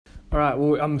All right.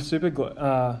 Well, I'm super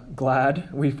glad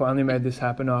we finally made this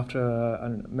happen after I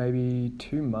don't know, maybe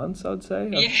 2 months, I'd say.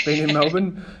 Yeah. I've been in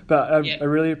Melbourne, but Yeah. I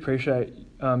really appreciate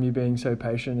you being so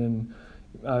patient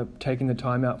and taking the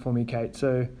time out for me, Kate.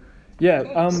 So, yeah,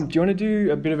 Of course. do you want to do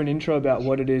a bit of an intro about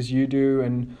what it is you do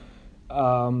and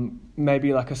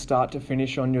maybe like a start to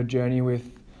finish on your journey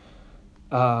with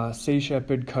Sea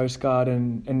Shepherd, Coast Guard,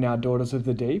 and now Daughters of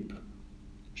the Deep?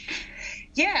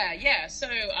 Yeah. So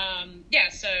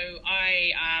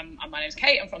my name's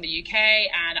Kate. I'm from the UK,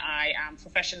 and I am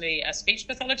professionally a speech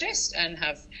pathologist and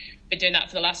have been doing that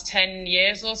for the last 10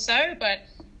 years or so. But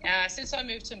since I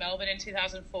moved to Melbourne in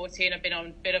 2014, I've been on a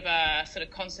bit of a sort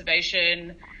of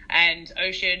conservation and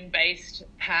ocean-based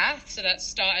path. So that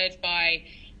started by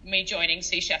me joining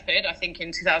Sea Shepherd, I think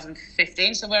in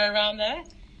 2015, somewhere around there.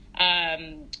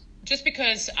 Just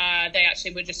because they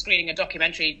actually were just screening a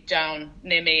documentary down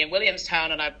near me in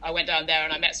Williamstown, and I went down there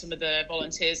and I met some of the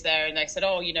volunteers there, and they said,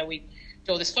 we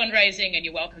do all this fundraising and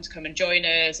you're welcome to come and join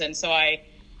us. And so I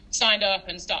signed up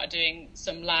and started doing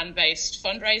some land-based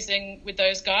fundraising with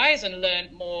those guys and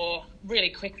really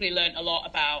quickly learned a lot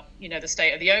about, the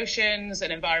state of the oceans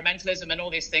and environmentalism and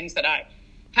all these things that I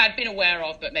had been aware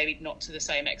of, but maybe not to the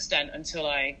same extent until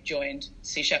I joined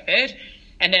Sea Shepherd.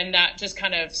 And then that just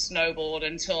kind of snowballed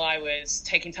until I was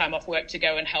taking time off work to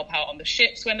go and help out on the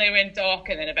ships when they were in dock,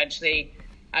 and then eventually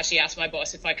actually asked my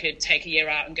boss if I could take a year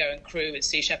out and go and crew with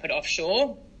Sea Shepherd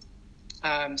offshore.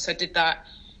 So I did that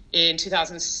in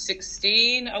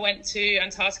 2016. I went to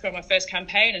Antarctica on my first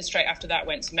campaign, and straight after that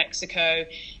went to Mexico.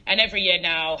 And every year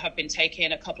now have been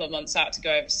taking a couple of months out to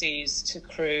go overseas to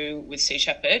crew with Sea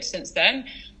Shepherd since then,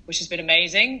 which has been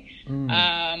amazing.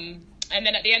 And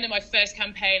then at the end of my first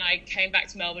campaign, I came back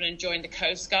to Melbourne and joined the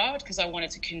Coast Guard because I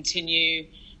wanted to continue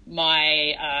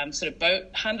my sort of boat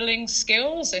handling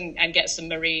skills and get some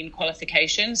marine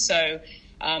qualifications. So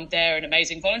they're an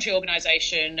amazing voluntary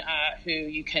organisation who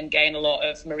you can gain a lot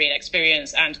of marine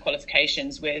experience and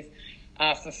qualifications with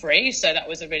for free. So that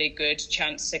was a really good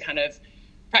chance to kind of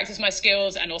practice my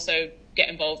skills and also get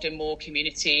involved in more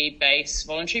community-based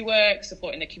voluntary work,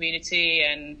 supporting the community,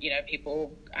 and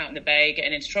people out in the bay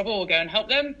getting into trouble, we'll go and help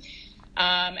them.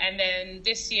 And then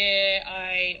this year,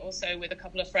 I also, with a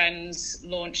couple of friends,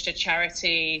 launched a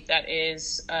charity that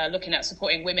is looking at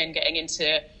supporting women getting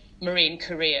into marine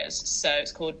careers. So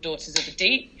it's called Daughters of the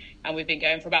Deep, and we've been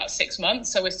going for about 6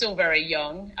 months. So we're still very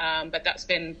young, but that's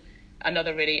been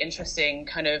another really interesting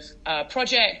kind of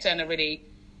project and a really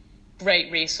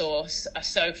great resource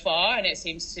so far, and it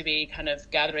seems to be kind of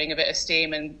gathering a bit of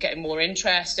steam and getting more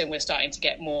interest, and we're starting to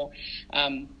get more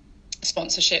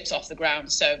sponsorships off the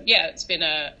ground. So yeah, it's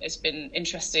been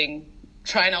interesting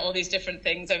trying out all these different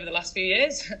things over the last few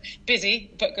years. Busy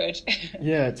but good.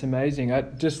 Yeah, it's amazing.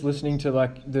 Just listening to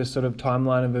like the sort of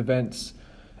timeline of events,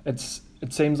 it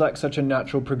seems like such a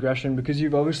natural progression because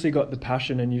you've obviously got the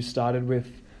passion and you started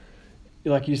with,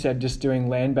 like you said, just doing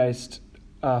land-based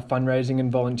fundraising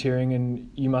and volunteering,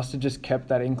 and you must have just kept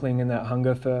that inkling and that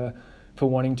hunger for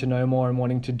wanting to know more and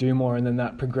wanting to do more, and then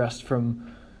that progressed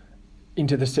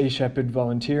into the Sea Shepherd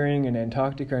volunteering in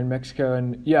Antarctica and Mexico.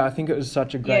 And yeah, I think it was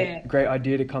such a great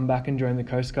idea to come back and join the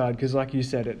Coast Guard because, like you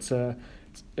said, it's a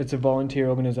volunteer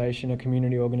organisation, a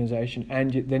community organisation,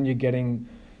 and then you're getting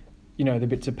the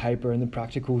bits of paper and the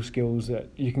practical skills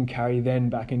that you can carry then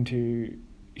back into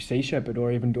Sea Shepherd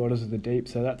or even Daughters of the Deep.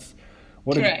 So that's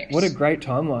what a great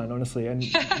timeline, honestly, and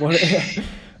what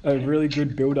a really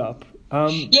good build-up.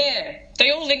 They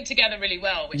all link together really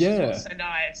well, which is what's so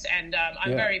nice. And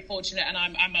I'm very fortunate, and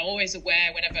I'm always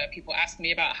aware whenever people ask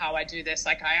me about how I do this.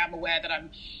 Like, I am aware that I'm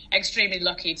extremely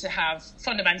lucky to have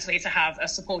a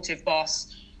supportive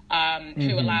boss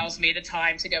who allows me the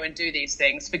time to go and do these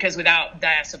things. Because without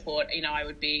their support, I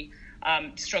would be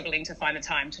struggling to find the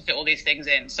time to fit all these things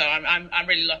in. So I'm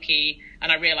really lucky,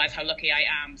 and I realize how lucky I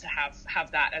am to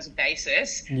have that as a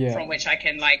basis from which I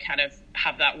can kind of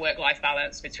have that work-life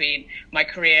balance between my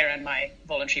career and my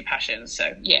voluntary passions.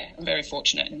 So yeah, I'm very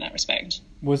fortunate in that respect.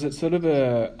 Was it sort of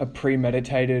a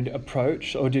premeditated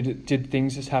approach, or did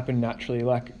things just happen naturally?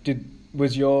 Like,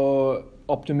 was your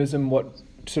optimism what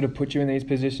sort of put you in these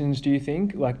positions, do you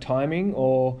think? Like timing,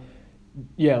 or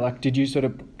did you sort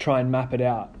of try and map it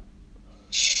out?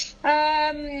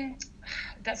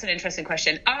 That's an interesting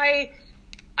question. I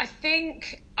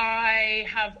think I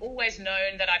have always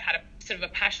known that I've had a sort of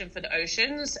a passion for the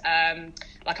oceans. I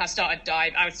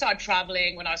started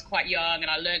traveling when I was quite young, and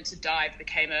I learned to dive,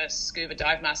 became a scuba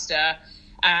dive master.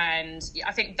 And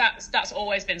I think that's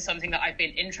always been something that I've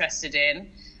been interested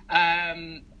in.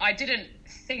 I didn't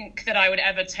think that I would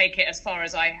ever take it as far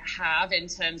as I have in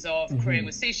terms of career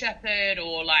with Sea Shepherd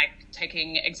or like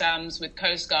taking exams with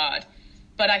Coast Guard.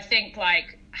 But I think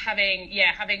like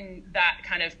having that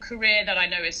kind of career that I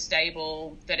know is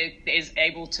stable, that it is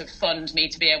able to fund me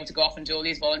to be able to go off and do all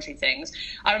these voluntary things.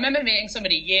 I remember meeting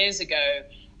somebody years ago.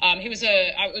 It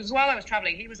was while I was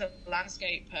traveling. He was a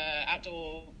landscape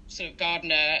outdoor sort of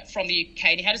gardener from the UK,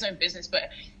 and he had his own business, but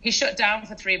he shut down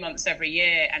for 3 months every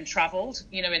year and traveled,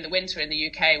 in the winter in the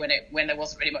UK when there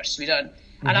wasn't really much to be done.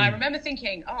 And I remember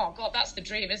thinking, oh God, that's the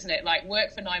dream, isn't it? Like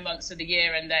work for 9 months of the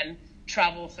year and then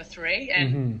travel for 3.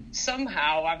 And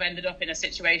somehow I've ended up in a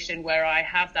situation where I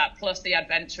have that plus the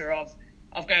adventure of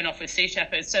going off with Sea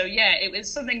Shepherd. So yeah, it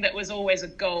was something that was always a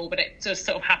goal, but it just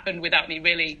sort of happened without me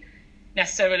really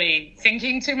necessarily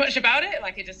thinking too much about it.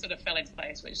 Like it just sort of fell into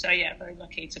place, which, so yeah, very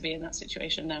lucky to be in that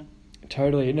situation now.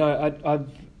 Totally. No,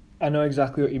 I know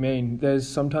exactly what you mean. There's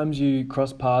sometimes you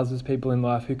cross paths with people in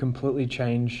life who completely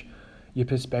change your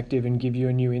perspective and give you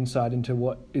a new insight into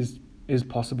what is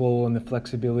possible, and the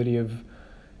flexibility of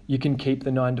you can keep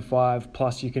the 9 to 5,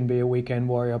 plus you can be a weekend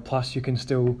warrior, plus you can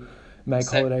still make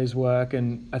holidays work.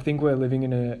 And I think we're living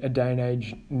in a day and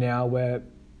age now where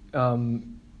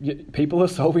people are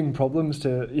solving problems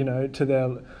to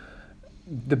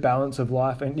the balance of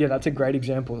life. And yeah, that's a great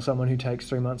example of someone who takes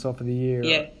 3 months off of the year.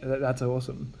 Yeah. That's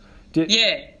awesome. Do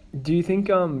you think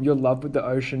your love with the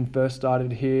ocean first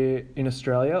started here in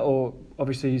Australia, or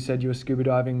obviously you said you were scuba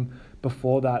diving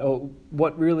before that, or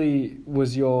what really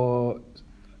was your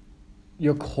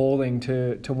calling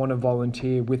to want to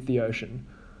volunteer with the ocean?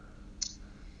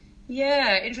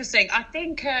 Yeah, interesting. I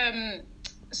think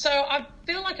so I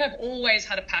feel like I've always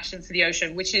had a passion for the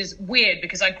ocean, which is weird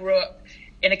because I grew up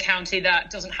in a county that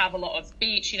doesn't have a lot of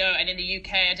beach, and in the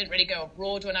UK I didn't really go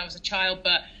abroad when I was a child,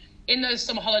 but in those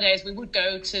summer holidays we would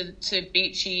go to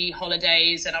beachy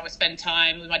holidays, and I would spend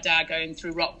time with my dad going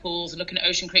through rock pools and looking at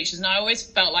ocean creatures, and I always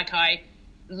felt like I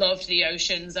loved the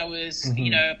oceans. I was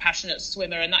a passionate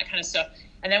swimmer and that kind of stuff.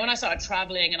 And then when I started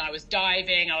traveling and I was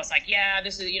diving, I was like, yeah,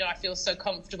 this is, I feel so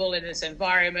comfortable in this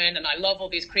environment and I love all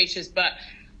these creatures. But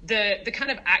the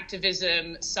kind of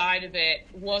activism side of it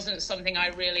wasn't something I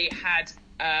really had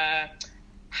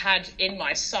in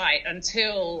my sight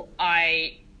until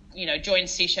I, joined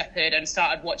Sea Shepherd and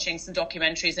started watching some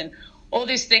documentaries and all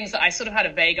these things that I sort of had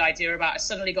a vague idea about. I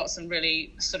suddenly got some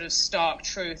really sort of stark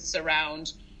truths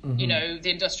around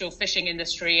the industrial fishing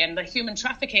industry and the human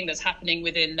trafficking that's happening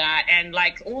within that, and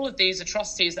like all of these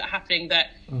atrocities that are happening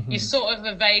that you sort of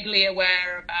are vaguely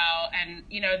aware about. And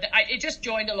it just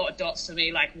joined a lot of dots for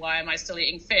me, like why am I still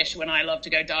eating fish when I love to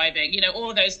go diving?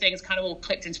 All of those things kind of all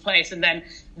clicked into place, and then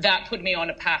that put me on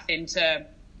a path into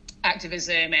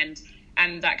activism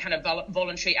and that kind of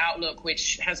voluntary outlook,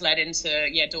 which has led into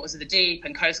Daughters of the Deep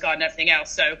and Coast Guard and everything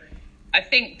else. So I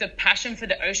think the passion for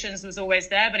the oceans was always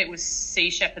there, but it was Sea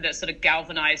Shepherd that sort of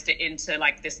galvanized it into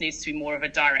like, this needs to be more of a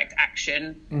direct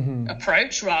action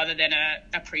approach rather than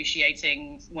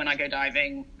appreciating when I go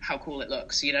diving how cool it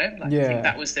looks, I think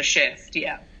that was the shift.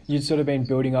 Yeah. You'd sort of been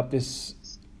building up this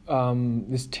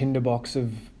tinderbox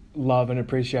of love and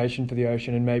appreciation for the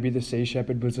ocean, and maybe the Sea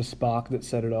Shepherd was a spark that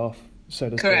set it off, so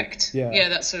to speak. Correct. Yeah,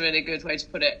 that's a really good way to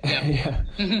put it. Yeah.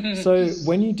 Yeah. So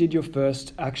when you did your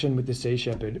first action with the Sea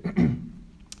Shepherd,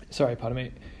 sorry, pardon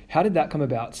me, how did that come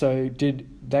about? So did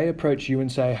they approach you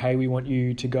and say, hey, we want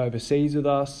you to go overseas with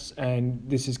us and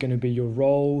this is going to be your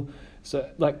role? So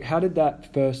like, how did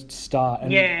that first start,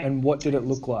 and what did it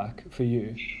look like for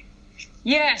you?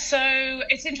 Yeah, so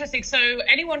it's interesting. So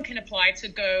anyone can apply to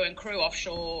go and crew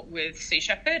offshore with Sea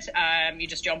Shepherd. You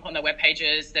just jump on their web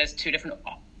pages. There's two different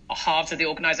halves of the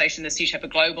organisation, the Sea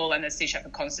Shepherd Global and the Sea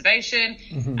Shepherd Conservation,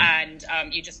 and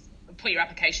you just put your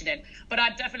application in. But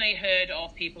I'd definitely heard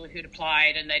of people who'd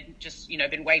applied and they'd just,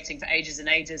 been waiting for ages and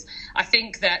ages. I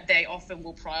think that they often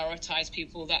will prioritise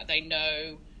people that they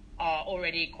know are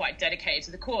already quite dedicated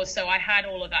to the cause. So I had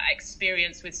all of that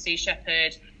experience with Sea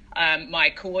Shepherd. My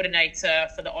coordinator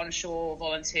for the onshore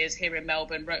volunteers here in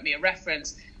Melbourne wrote me a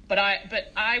reference, but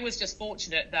I was just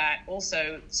fortunate that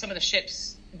also some of the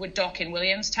ships would dock in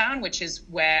Williamstown, which is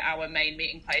where our main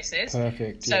meeting place is.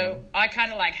 Perfect. So I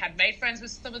kind of like had made friends with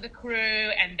some of the crew,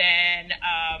 and then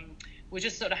we're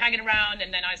just sort of hanging around,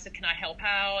 and then I said, can I help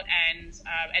out? And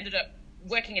ended up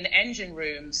working in engine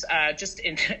rooms, just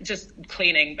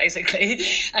cleaning basically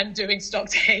and doing stock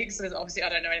takes. Because obviously I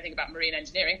don't know anything about marine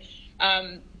engineering.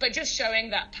 But just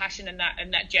showing that passion and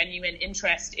that genuine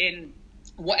interest in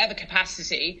whatever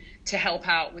capacity to help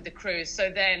out with the crews. So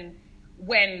then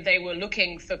when they were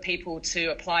looking for people to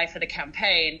apply for the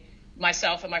campaign,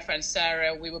 myself and my friend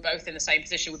Sarah, we were both in the same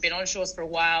position. We've been on shores for a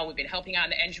while. We've been helping out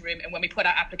in the engine room. And when we put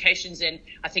our applications in,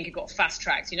 I think it got fast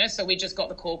tracked, so we just got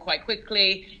the call quite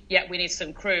quickly. Yeah, we need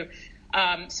some crew.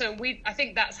 So I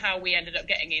think that's how we ended up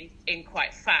getting in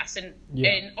quite fast. And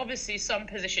in obviously some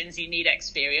positions you need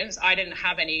experience. I didn't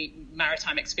have any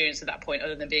maritime experience at that point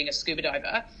other than being a scuba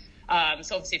diver.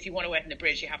 So obviously if you want to work in the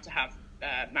bridge, you have to have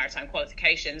maritime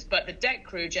qualifications. But the deck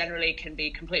crew generally can be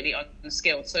completely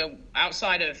unskilled. So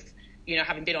outside of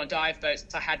having been on dive boats,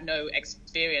 I had no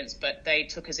experience, but they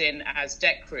took us in as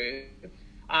deck crew.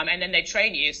 And then they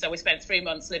train you. So we spent 3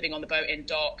 months living on the boat in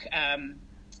dock.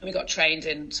 We got trained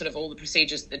in sort of all the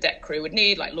procedures the deck crew would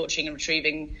need, like launching and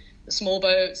retrieving the small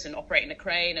boats and operating the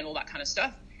crane and all that kind of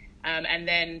stuff. And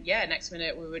then, next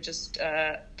minute we were just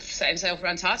setting sail for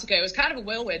Antarctica. It was kind of a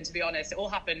whirlwind, to be honest. It all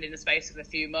happened in the space of a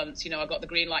few months. I got the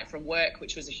green light from work,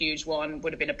 which was a huge one,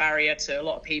 would have been a barrier to a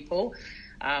lot of people.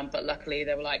 But luckily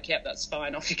they were like, yep, that's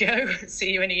fine, off you go. See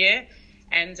you in a year.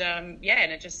 And and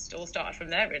it just all started from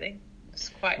there, really. It's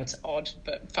quite odd,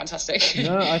 but fantastic.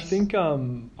 No, I think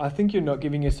you're not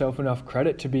giving yourself enough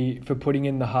credit for putting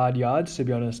in the hard yards, to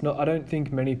be honest. I don't think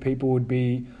many people would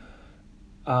be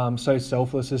so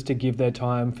selfless as to give their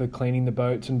time for cleaning the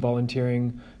boats and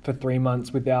volunteering for 3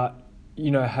 months without,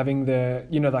 having the,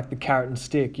 like the carrot and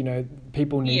stick.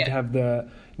 People need to have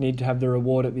the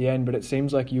reward at the end, but it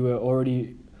seems like you were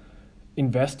already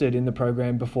invested in the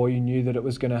program before you knew that it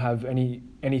was going to have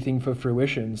anything for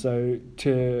fruition. So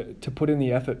to put in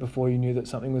the effort before you knew that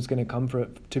something was going to come for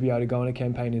it to be able to go on a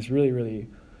campaign is really, really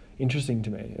interesting to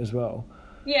me as well.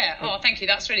 Yeah. Oh, thank you.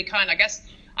 That's really kind. I guess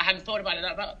I hadn't thought about it,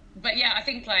 but yeah, I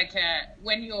think like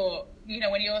when you're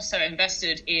so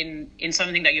invested in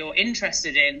something that you're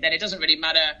interested in, then it doesn't really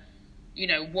matter,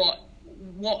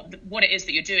 what it is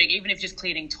that you're doing. Even if just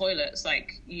cleaning toilets,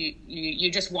 like you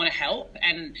just want to help.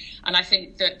 And I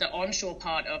think that the onshore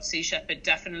part of Sea Shepherd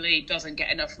definitely doesn't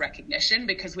get enough recognition,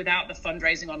 because without the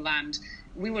fundraising on land,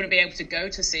 we wouldn't be able to go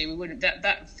to sea. We wouldn't.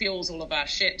 That fuels all of our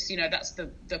ships. That's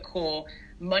the core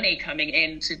money coming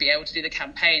in to be able to do the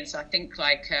campaign. So I think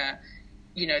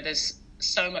there's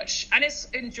so much, and it's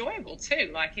enjoyable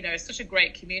too. It's such a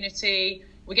great community.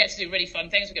 We get to do really fun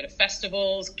things. We go to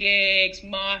festivals, gigs,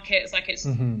 markets.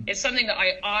 It's something that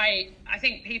I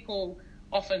think people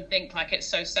often think like it's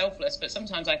so selfless, but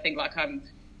sometimes I think like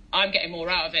I'm getting more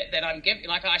out of it than I'm giving.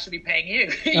 Like I should be paying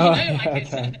you.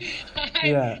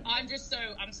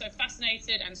 I'm so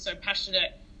fascinated and so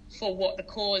passionate for what the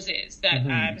cause is that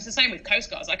it's the same with Coast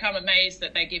Guards. Like I'm amazed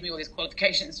that they give me all these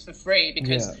qualifications for free,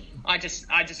 because I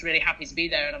just really happy to be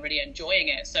there and I'm really enjoying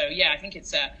it. So I think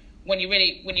it's when you're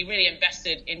really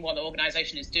invested in what the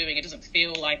organization is doing, it doesn't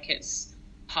feel like it's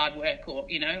hard work or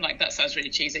like that sounds really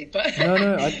cheesy, but no,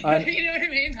 I you know what I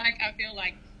mean? Like I feel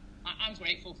like I'm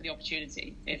grateful for the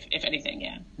opportunity, if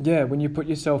anything. Yeah, when you put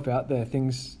yourself out there,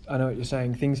 I know what you're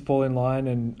saying, things fall in line,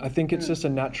 and I think it's just a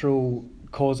natural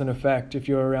cause and effect. If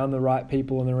you're around the right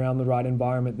people and around the right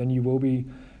environment, then you will be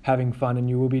having fun and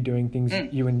you will be doing things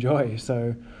you enjoy.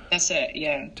 So that's it.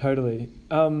 Yeah, totally.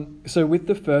 So with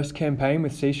the first campaign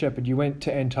with Sea Shepherd, you went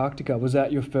to Antarctica. Was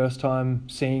that your first time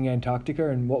seeing Antarctica,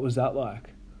 and what was that like?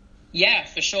 Yeah,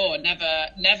 for sure. Never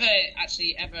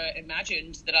actually ever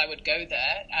imagined that I would go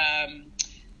there.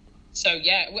 So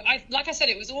like I said,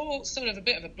 it was all sort of a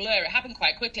bit of a blur. It happened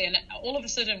quite quickly, and all of a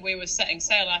sudden we were setting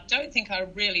sail. I don't think I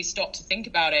really stopped to think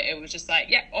about it. It was just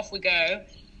like, off we go.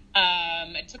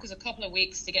 It took us a couple of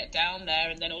weeks to get down there,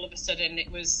 and then all of a sudden it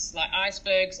was like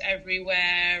icebergs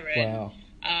everywhere,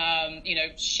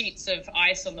 and sheets of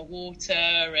ice on the water,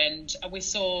 and we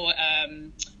saw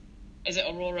is it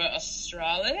Aurora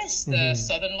Australis, the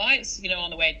Southern Lights, on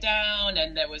the way down,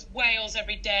 and there was whales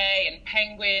every day and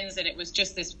penguins, and it was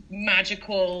just this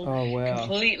magical,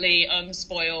 completely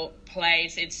unspoiled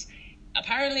place. It's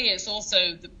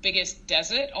also the biggest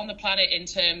desert on the planet in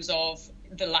terms of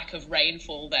the lack of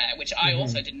rainfall there, which I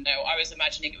also didn't know. I was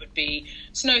imagining it would be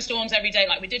snowstorms every day.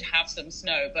 Like we did have some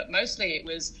snow, but mostly it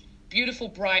was beautiful,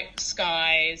 bright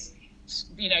skies,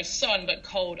 sun, but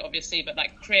cold, obviously, but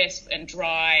like crisp and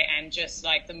dry, and just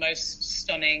like the most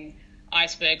stunning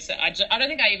icebergs. I don't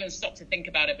think I even stopped to think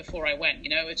about it before I went.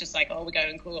 It was just like, oh, we're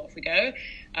going, cool, off we go.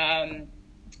 And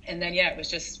then, it was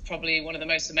just probably one of the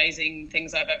most amazing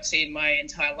things I've ever seen in my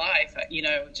entire life.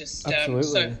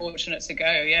 So fortunate to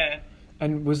go. Yeah.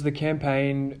 And was the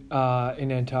campaign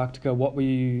in Antarctica, what were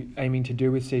you aiming to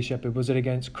do with Sea Shepherd? Was it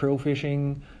against krill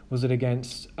fishing? Was it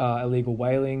against illegal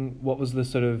whaling? What was the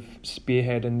sort of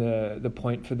spearhead and the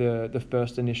point for the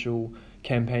first initial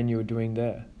campaign you were doing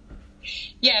there?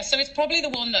 Yeah, so it's probably the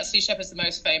one that Sea Shepherd's the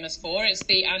most famous for. It's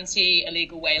the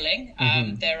anti-illegal whaling.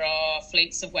 There are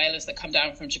fleets of whalers that come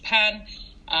down from Japan.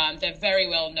 They're very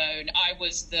well known. I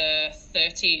was the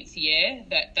 13th year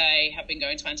that they have been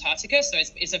going to Antarctica, so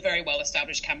it's a very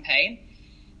well-established campaign.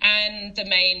 And the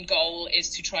main goal is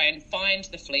to try and find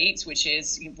the fleet, which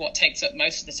is what takes up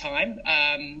most of the time.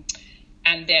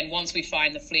 And then once we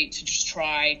find the fleet, to just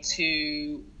try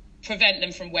to prevent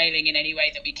them from whaling in any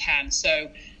way that we can. So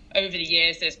over the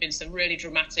years, there's been some really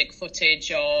dramatic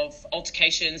footage of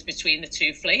altercations between the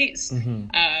two fleets.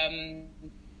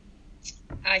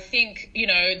 I think,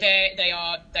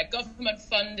 they're government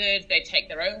funded. They take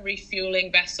their own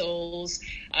refueling vessels.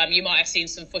 You might have seen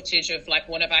some footage of like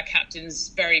one of our captains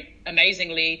very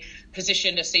amazingly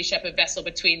positioned a Sea Shepherd vessel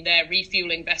between their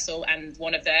refueling vessel and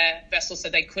one of their vessels so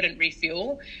they couldn't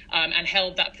refuel, and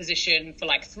held that position for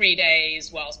like 3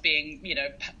 days whilst being,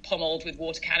 pummeled with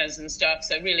water cannons and stuff.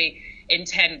 So really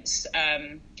intense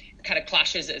kind of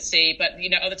clashes at sea. But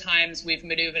other times we've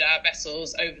maneuvered our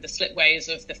vessels over the slipways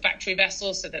of the factory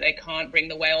vessels so that they can't bring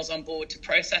the whales on board to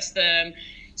process them.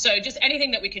 So just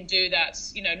anything that we can do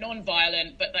that's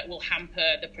non-violent but that will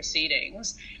hamper the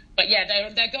proceedings. But yeah,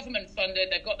 they're government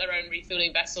funded. They've got their own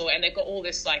refueling vessel, and they've got all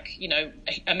this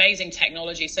amazing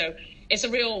technology. So it's a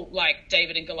real like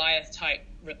David and Goliath type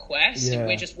request. Yeah.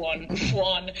 We're just one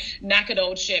knackered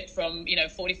old ship from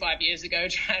 45 years ago,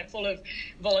 full of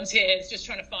volunteers just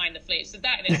trying to find the fleet. So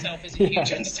that in itself is a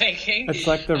huge undertaking. It's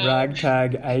like the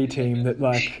ragtag A team that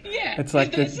it's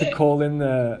like the call in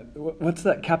the what's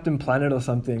that, Captain Planet or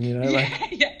something,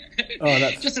 Yeah. Oh,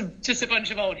 that's just a bunch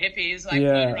of old hippies going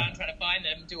around trying to find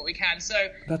them, do what we can. So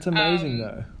that's amazing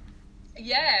though.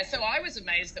 Yeah, so I was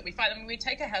amazed that we find them. We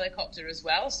take a helicopter as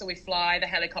well, so we fly the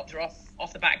helicopter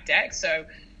off the back deck. So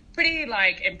pretty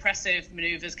impressive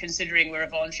maneuvers considering we're a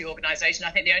voluntary organisation.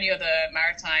 I think the only other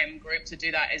maritime group to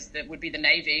do that would be the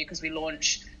Navy, because we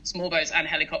launch small boats and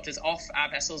helicopters off our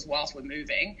vessels whilst we're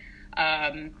moving.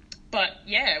 But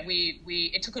yeah,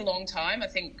 it took a long time. I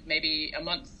think maybe a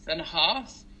month and a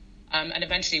half, and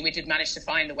eventually we did manage to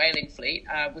find the whaling fleet,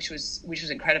 which was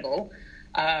incredible.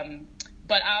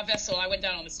 But our vessel, I went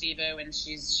down on the Stevo, and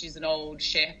she's an old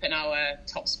ship, and our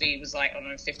top speed was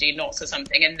 15 knots or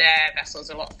something, and their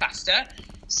vessel's a lot faster.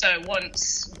 So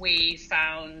once we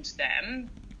found them,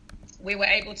 we were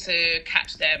able to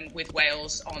catch them with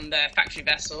whales on their factory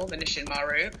vessel, the Nishin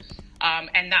Maru,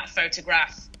 and that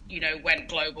photograph, went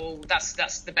global. That's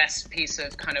the best piece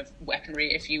of kind of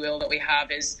weaponry, if you will, that we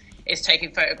have is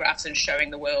taking photographs and showing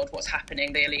the world what's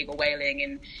happening, the illegal whaling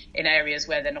in areas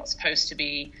where they're not supposed to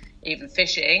be even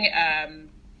fishing.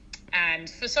 And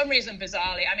for some reason,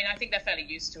 bizarrely, I think they're fairly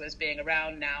used to us being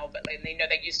around now, but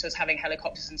they're used to us having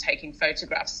helicopters and taking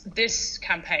photographs. This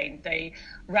campaign, they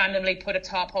randomly put a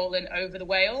tarpaulin over the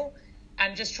whale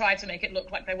and just tried to make it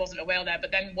look like there wasn't a whale there.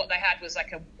 But then what they had was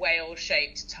like a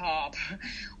whale-shaped tarp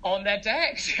on their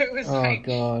deck. So it was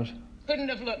God. Couldn't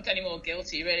have looked any more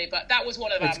guilty, really. But that was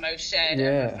one of our most shared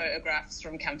ever photographs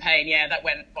from campaign. Yeah, that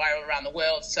went viral around the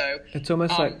world. So it's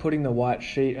almost like putting the white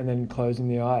sheet and then closing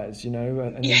the eyes, and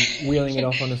then wheeling it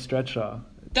off on a stretcher.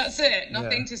 That's it.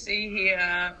 Nothing to see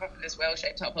here. This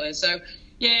whale-shaped tarpaulin. So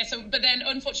but then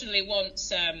unfortunately,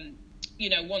 once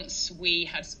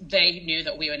they knew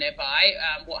that we were nearby,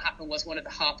 what happened was one of the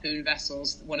harpoon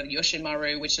vessels, one of the Yoshin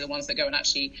Maru, which are the ones that go and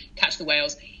actually catch the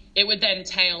whales, it would then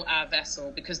tail our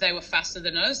vessel because they were faster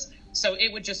than us. So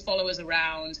it would just follow us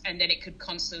around, and then it could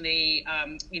constantly,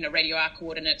 radio our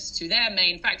coordinates to their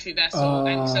main factory vessel. Oh,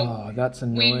 and so that's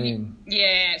annoying.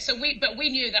 But we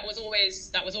knew that was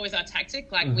always our tactic.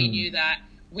 We knew that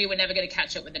we were never going to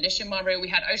catch up with the Nishin Maru. We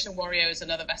had Ocean Warriors,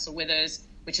 another vessel with us,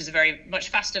 which is a very much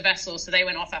faster vessel. So they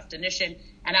went off after Nishin,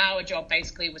 and our job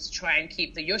basically was to try and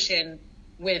keep the Yoshin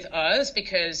with us,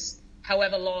 because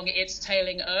however long it's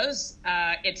tailing us,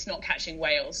 it's not catching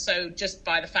whales. So just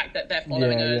by the fact that they're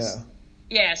following us.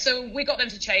 Yeah, so we got them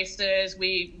to chase us.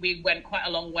 We went quite a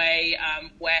long way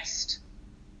west.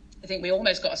 I think we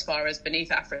almost got as far as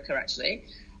beneath Africa, actually.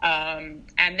 And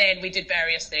then we did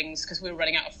various things because we were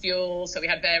running out of fuel. So we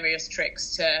had various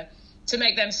tricks to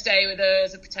make them stay with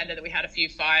us and pretended that we had a few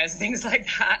fires, things like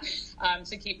that,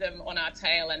 to keep them on our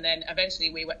tail. And then eventually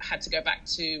we had to go back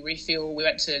to refuel. We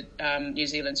went to New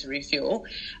Zealand to refuel,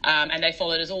 and they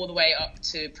followed us all the way up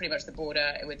to pretty much the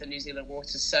border with the New Zealand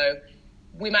waters. So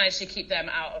we managed to keep them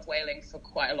out of whaling for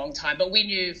quite a long time. But we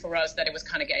knew for us that it was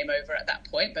kind of game over at that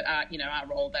point. But our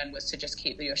role then was to just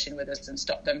keep the Yoshin with us and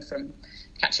stop them from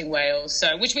catching whales.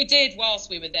 So, which we did whilst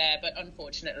we were there. But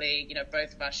unfortunately,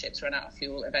 both of our ships ran out of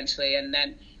fuel eventually. And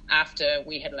then after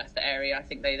we had left the area, I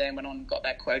think they then went on and got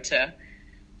their quota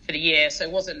for the year. So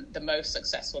it wasn't the most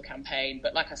successful campaign,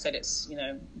 but like I said, it's,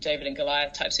 David and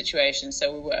Goliath type situation.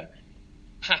 So we were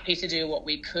happy to do what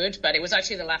we could, but it was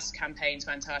actually the last campaign to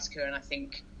Antarctica. And I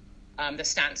think the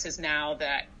stance is now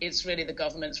that it's really the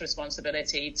government's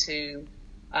responsibility to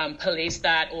police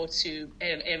that or to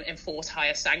enforce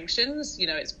higher sanctions.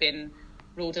 It's been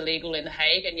ruled illegal in The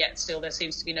Hague, and yet still there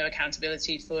seems to be no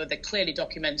accountability for the clearly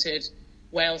documented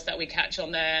whales that we catch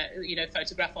on their,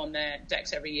 photograph on their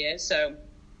decks every year. So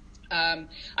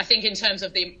I think in terms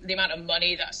of the amount of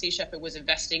money that Sea Shepherd was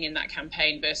investing in that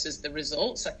campaign versus the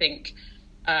results, I think,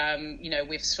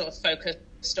 we've sort of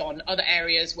focused on other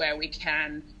areas where we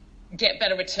can get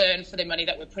better return for the money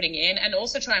that we're putting in, and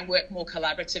also try and work more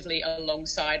collaboratively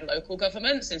alongside local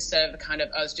governments instead of kind of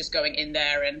us just going in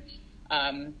there. And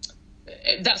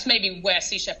that's maybe where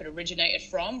Sea Shepherd originated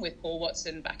from, with Paul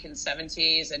Watson back in the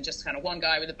 70s, and just kind of one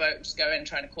guy with a boat just going and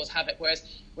trying to cause havoc,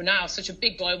 whereas we're now such a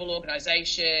big global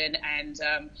organization, and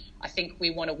I think we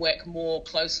want to work more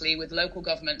closely with local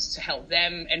governments to help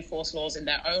them enforce laws in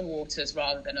their own waters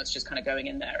rather than us just kind of going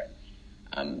in there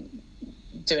and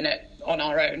doing it on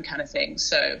our own kind of thing.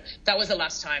 So that was the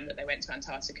last time that they went to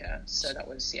Antarctica. So that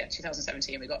was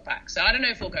 2017 we got back. So I don't know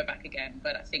if we'll go back again,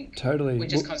 but I think totally we're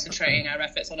just concentrating our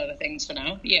efforts on other things for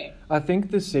now. Yeah, I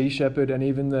think the Sea Shepherd and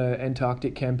even the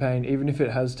Antarctic campaign, even if it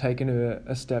has taken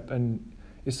a step and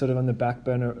is sort of on the back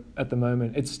burner at the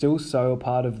moment, it's still so a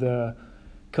part of the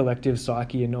collective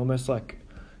psyche and almost like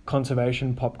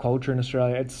conservation pop culture in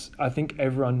Australia. I think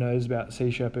everyone knows about Sea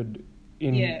Shepherd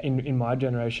in my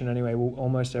generation anyway. Well,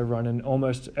 almost everyone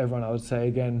I would say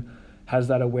again has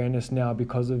that awareness now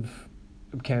because of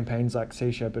campaigns like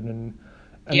Sea Shepherd and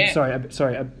has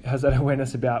that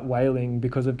awareness about whaling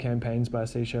because of campaigns by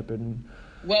Sea Shepherd.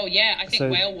 I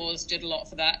think Whale Wars did a lot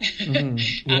for that.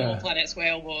 Animal Planet's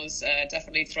Whale Wars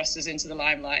definitely thrust us into the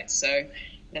limelight, so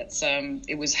that's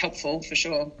it was helpful for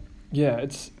sure.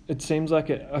 It seems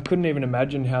like I couldn't even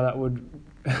imagine how that would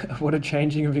what a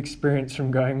changing of experience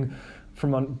from going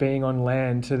from being on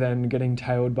land to then getting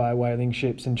tailed by whaling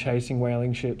ships and chasing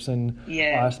whaling ships and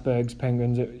icebergs,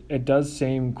 penguins. It does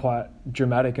seem quite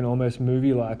dramatic and almost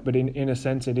movie-like, but in a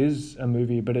sense it is a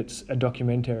movie, but it's a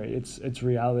documentary. It's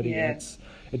reality. And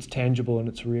it's tangible and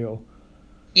it's real.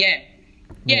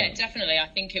 Yeah, definitely. I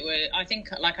think,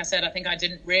 like I said, I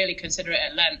didn't really consider it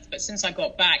at length, but since I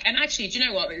got back, and actually, do you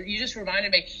know what? You just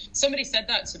reminded me. Somebody said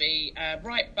that to me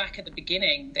right back at the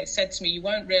beginning. They said to me, you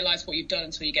won't realise what you've done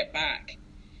until you get back.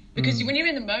 Because when you're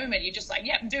in the moment, you're just like,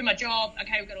 yep, I'm doing my job.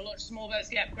 Okay, we're going to launch small boats.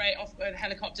 Yep, great. Off with a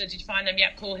helicopter. Did you find them?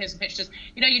 Yep, cool. Here's some pictures.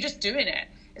 You're just doing it.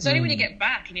 It's only when you get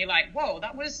back and you're like, whoa,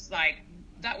 that was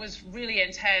really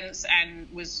intense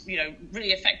and was,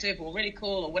 really effective or really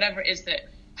cool or whatever it is that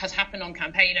has happened on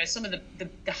campaign. Some of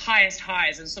the highest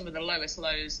highs and some of the lowest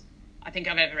lows I think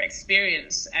I've ever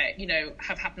experienced,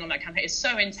 have happened on that campaign. It's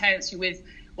so intense.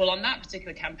 On that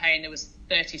particular campaign, there was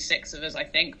 36 of us, I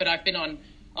think, but I've been on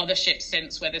other ships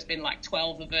since where there's been like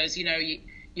 12 of us. You're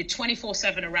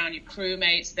 24/7 around your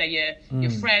crewmates. They're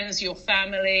your friends, your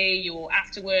family, your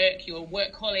after work, your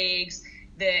work colleagues.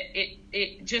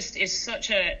 It just is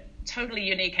such a totally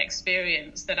unique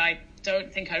experience that I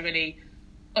don't think I really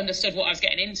understood what I was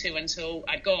getting into until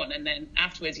I'd gone. And then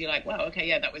afterwards you're like, wow, okay,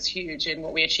 yeah, that was huge, and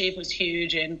what we achieved was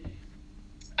huge, and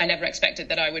I never expected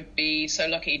that I would be so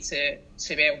lucky to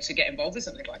be able to get involved with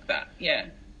something like that. Yeah,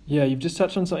 you've just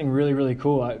touched on something really, really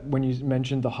cool, when you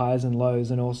mentioned the highs and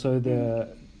lows, and also the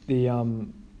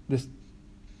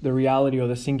reality or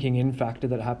the sinking in factor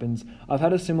that happens. I've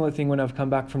had a similar thing when I've come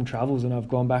back from travels and I've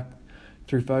gone back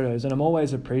through photos, and I'm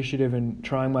always appreciative and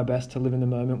trying my best to live in the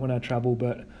moment when I travel,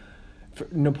 but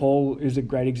Nepal is a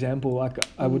great example. Like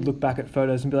I would look back at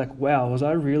photos and be like, wow, was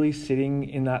I really sitting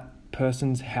in that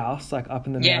person's house, like up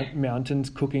in the mountains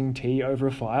cooking tea over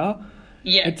a fire?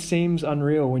 It seems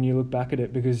unreal when you look back at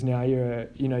it, because now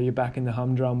you're back in the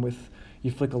humdrum with,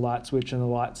 you flick a light switch and the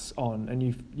light's on, and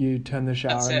you turn the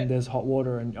shower and there's hot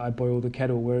water and I boil the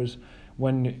kettle. Whereas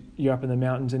when you're up in the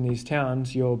mountains in these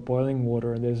towns, you're boiling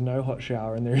water and there's no hot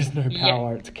shower and there is no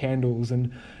power. It's candles,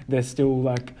 and they're still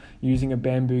like using a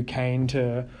bamboo cane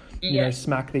to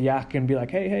smack the yak and be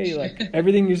like, hey, like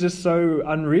everything is just so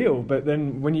unreal. But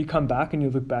then when you come back and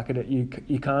you look back at it, you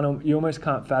almost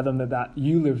can't fathom that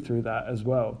you lived through that as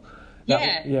well.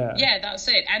 That's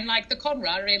it. And like the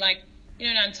camaraderie, like,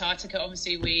 in Antarctica,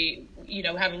 obviously we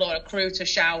had a lot of crew to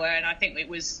shower, and I think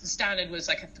standard was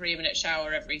like a 3-minute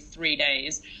shower every 3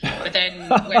 days. But then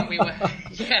when we were,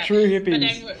 true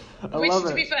hippies. But then,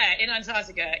 to be fair, in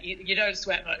Antarctica, you don't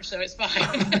sweat much, so it's fine.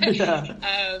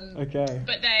 Okay.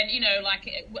 But then,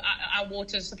 our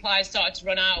water supply started to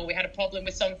run out, or we had a problem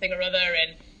with something or other,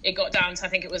 and it got down to, I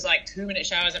think it was like 2-minute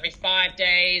showers every 5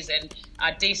 days, and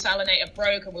our desalinator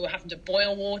broke and we were having to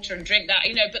boil water and drink that,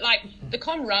 but like the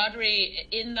camaraderie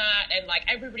in that, and like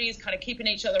everybody's kind of keeping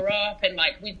each other up, and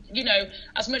like we,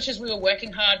 as much as we were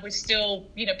working hard, we still,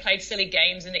 played silly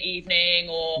games in the evening,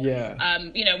 or,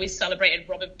 we celebrated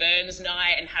Robert Burns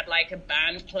night and had like a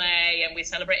band play, and we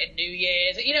celebrated New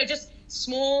Year's, just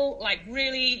small, like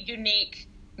really unique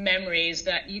memories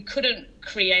that you couldn't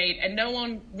create, and no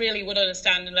one really would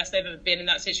understand unless they've ever been in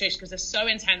that situation, because they're so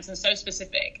intense and so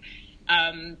specific.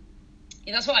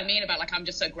 That's what I mean about, like, I'm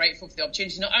just so grateful for the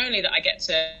opportunity, not only that I get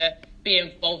to be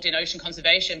involved in ocean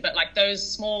conservation, but like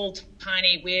those small,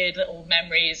 tiny, weird little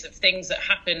memories of things that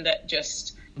happen that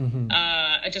just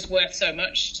are just worth so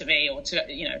much to me, or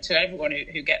to everyone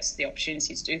who gets the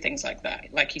opportunity to do things like that.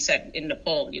 Like you said in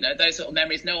Nepal, those little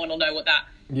memories, no one will know what that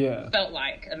felt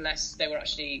like unless they were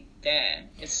actually there.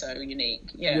 It's so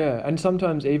unique. Yeah, and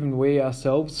sometimes even we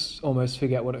ourselves almost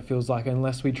forget what it feels like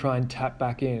unless we try and tap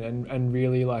back in and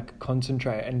really like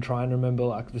concentrate and try and remember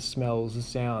like the smells, the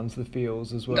sounds, the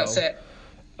feels as well. That's it.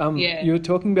 You were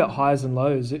talking about highs and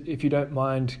lows. If you don't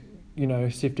mind,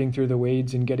 sifting through the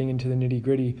weeds and getting into the nitty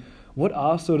gritty, what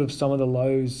are sort of some of the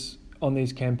lows on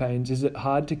these campaigns? Is it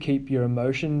hard to keep your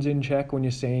emotions in check when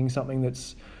you're seeing something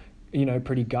that's,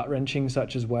 pretty gut-wrenching,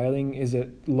 such as whaling? Is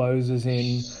it lows as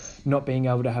in not being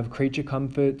able to have creature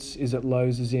comforts? Is it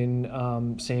lows as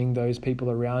in seeing those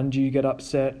people around you get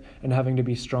upset and having to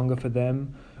be stronger for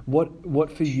them?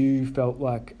 What for you felt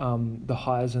like the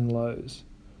highs and lows?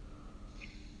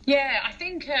 Yeah, I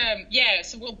think,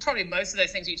 so probably most of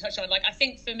those things you touched on. Like, I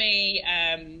think for me,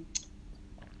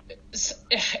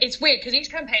 it's weird because each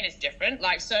campaign is different.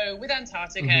 Like, so with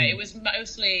Antarctica, it was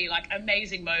mostly like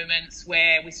amazing moments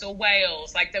where we saw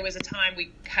whales. Like, there was a time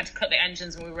we had to cut the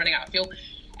engines and we were running out of fuel,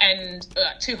 and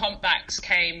 2 humpbacks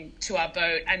came to our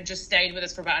boat and just stayed with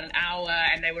us for about an hour,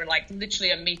 and they were like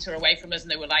literally a meter away from us, and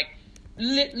they were like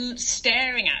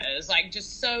staring at us, like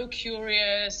just so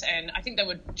curious. And I think they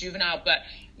were juvenile, but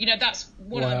that's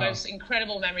one of the most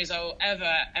incredible memories I'll ever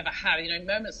have,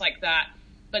 moments like that.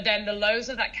 But then the lows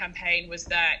of that campaign was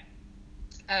that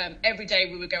every day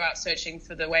we would go out searching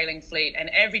for the whaling fleet, and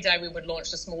every day we would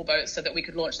launch the small boat so that we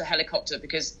could launch the helicopter,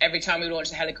 because every time we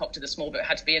launched the helicopter, the small boat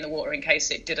had to be in the water in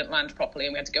case it didn't land properly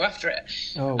and we had to go after it.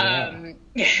 Oh, wow.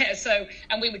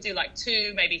 And we would do like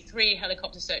 2, maybe 3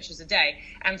 helicopter searches a day.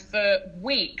 And for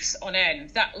weeks on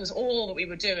end, that was all that we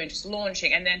were doing, just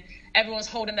launching. And then everyone's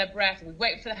holding their breath, and we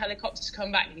wait for the helicopter to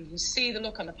come back, and you can see the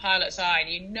look on the pilot's eye,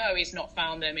 and he's not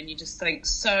found them, and you just think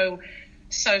so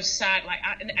sad, like,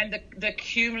 and the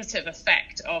cumulative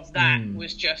effect of that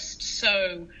was just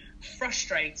so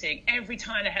frustrating. Every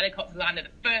time the helicopter landed,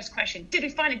 the first question, did you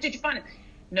find it?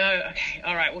 No. Okay,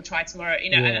 all right, we'll try tomorrow.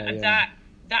 And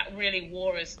that really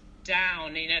wore us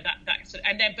down,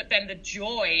 but then the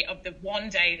joy of the one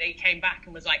day they came back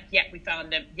and was like, we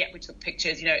found them, we took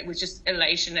pictures, it was just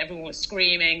elation, everyone was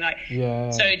screaming, like,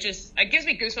 so it gives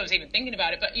me goosebumps even thinking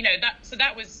about it. But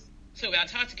that was sort of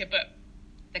Antarctica. But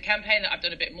the campaign that I've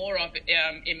done a bit more of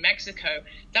in Mexico,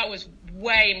 that was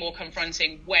way more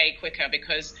confronting, way quicker,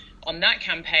 because on that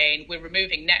campaign, we're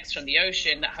removing nets from the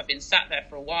ocean that have been sat there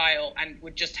for a while and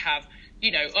would just have,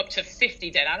 up to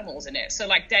 50 dead animals in it. So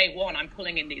like day one, I'm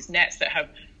pulling in these nets that have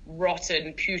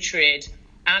rotten, putrid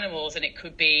animals, and it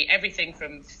could be everything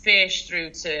from fish through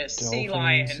to sea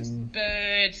lions,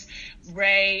 birds,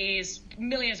 rays,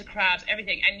 millions of crabs,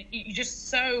 everything. And you're just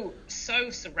so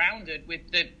surrounded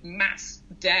with the mass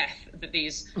death that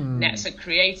these nets are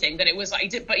creating, that it was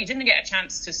like, but you didn't get a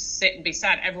chance to sit and be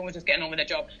sad. Everyone was just getting on with their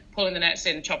job, pulling the nets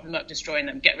in, chopping them up, destroying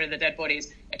them, get rid of the dead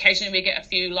bodies. Occasionally we get a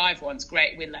few live ones,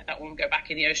 great, we'd let that one go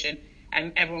back in the ocean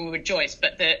and everyone would rejoice.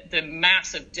 But the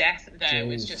mass of death there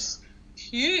was just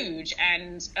huge.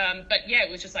 And but it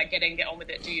was just like get on with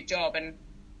it, do your job. And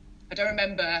I don't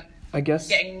remember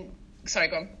sorry,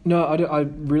 go on. No, I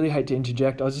really hate to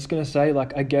interject. I was just going to say,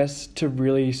 like, I guess to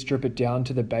really strip it down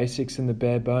to the basics and the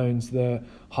bare bones, the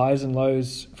highs and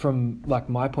lows from like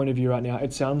my point of view right now,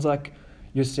 it sounds like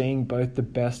you're seeing both the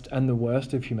best and the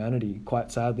worst of humanity,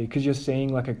 quite sadly, because you're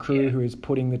seeing like a crew who is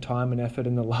putting the time and effort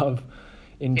and the love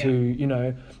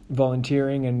into,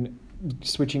 volunteering and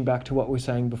switching back to what we were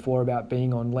saying before about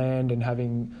being on land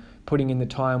and putting in the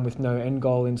time with no end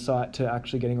goal in sight to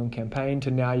actually getting on campaign,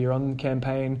 to now you're on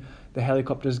campaign, the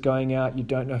helicopter's going out, you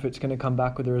don't know if it's going to come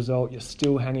back with a result, you're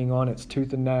still hanging on, it's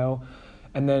tooth and nail.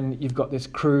 And then you've got this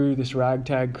crew, this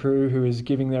ragtag crew who is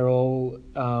giving their all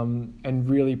and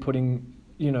really putting,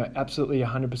 absolutely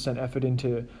 100% effort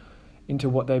into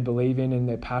what they believe in and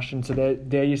their passion. So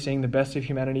there you're seeing the best of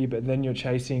humanity, but then you're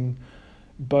chasing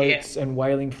boats and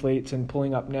whaling fleets and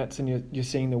pulling up nets, and you're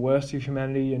seeing the worst of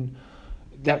humanity. And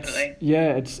that's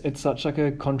it's such like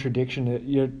a contradiction.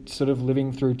 You're sort of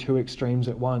living through two extremes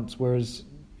at once, whereas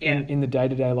in the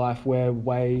day-to-day life we're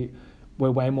way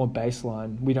more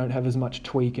baseline. We don't have as much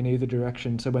tweak in either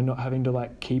direction, so we're not having to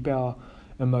like keep our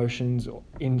emotions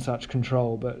in such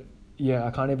control. But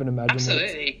I can't even imagine.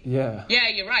 Absolutely. Yeah,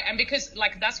 you're right. And because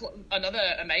like that's what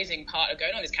another amazing part of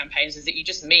going on these campaigns is that you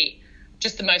just meet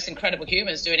just the most incredible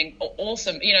humans doing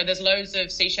awesome. There's loads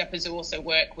of Sea Shepherds who also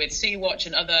work with Sea-Watch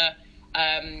and other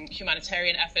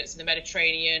humanitarian efforts in the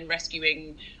Mediterranean,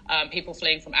 rescuing people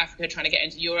fleeing from Africa, trying to get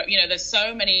into Europe. There's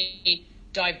so many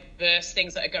diverse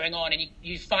things that are going on, and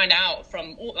you find out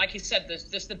from all, like you said, there's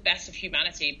just the best of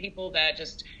humanity. People there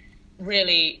just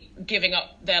really giving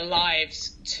up their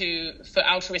lives for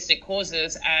altruistic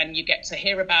causes, and you get to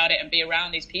hear about it and be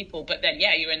around these people. But then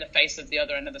you're in the face of the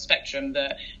other end of the spectrum,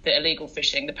 the illegal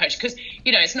fishing, the poaching, because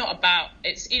it's not about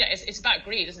it's about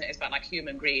greed, isn't it? It's about like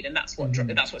human greed, and that's what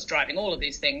that's what's driving all of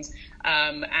these things.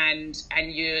 And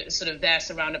you're sort of there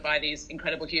surrounded by these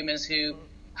incredible humans who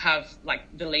have like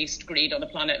the least greed on the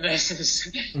planet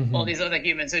versus all these other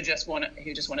humans who just want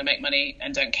to make money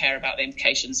and don't care about the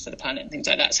implications for the planet and things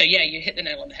like that. So you hit the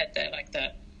nail on the head there. Like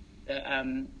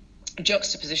the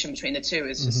juxtaposition between the two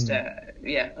is just a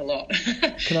lot.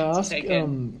 Can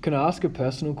I ask a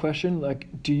personal question?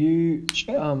 Like, do you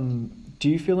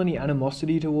feel any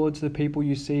animosity towards the people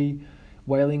you see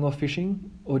whaling or fishing,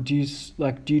 or do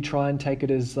you try and take it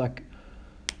as like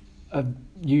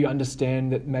you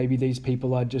understand that maybe these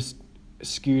people are just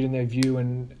skewed in their view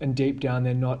and deep down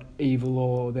they're not evil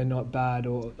or they're not bad,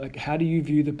 or like how do you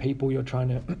view the people you're trying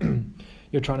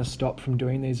to stop from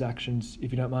doing these actions,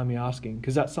 if you don't mind me asking?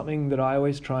 Because that's something that I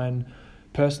always try and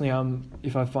personally,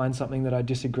 if I find something that I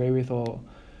disagree with or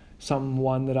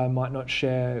someone that I might not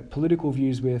share political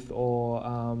views with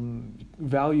or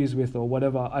values with or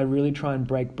whatever, I really try and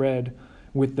break bread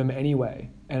with them anyway.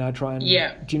 And I try and,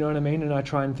 do you know what I mean? And I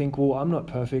try and think, well, I'm not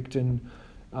perfect, and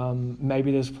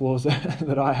maybe there's flaws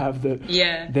that I have that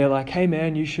they're like, hey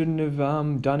man, you shouldn't have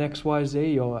done X, Y,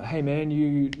 Z, or hey man,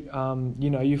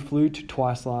 you flew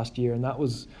twice last year and that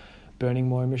was burning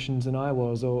more emissions than I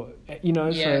was, or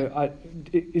so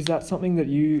is that something that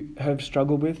you have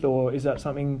struggled with, or is that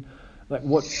something like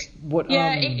what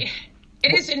it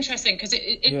is interesting because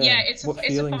it's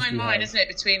a fine line, isn't it,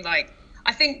 between like,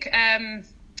 I think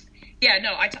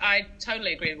I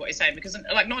totally agree with what you're saying, because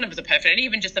like none of us are perfect, and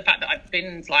even just the fact that I've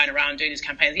been flying around doing these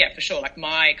campaigns, for sure, like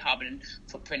my carbon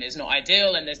footprint is not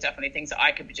ideal, and there's definitely things that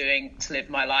I could be doing to live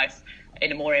my life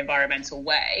in a more environmental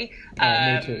way.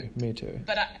 Me too.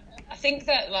 But I think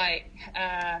that like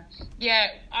I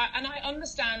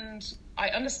understand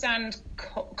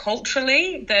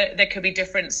culturally that there could be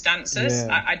different stances.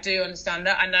 I do understand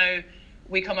that. I know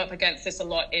we come up against this a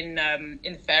lot in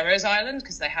Faroes Island,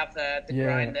 because they have the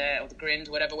grind there, or the grind,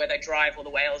 whatever, where they drive all the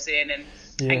whales in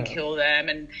and kill them.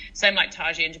 And same like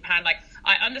Taji in Japan. Like,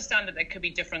 I understand that there could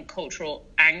be different cultural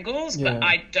angles, but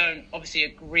I don't obviously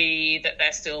agree that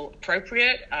they're still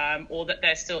appropriate, or that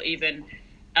they're still even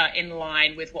in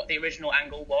line with what the original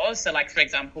angle was. So like, for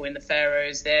example, in the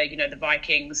Faroes there, the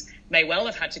Vikings may well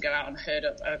have had to go out and herd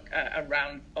up a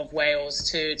round of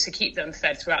whales to keep them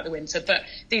fed throughout the winter. But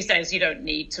these days you don't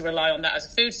need to rely on that as a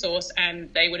food source,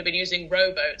 and they would have been using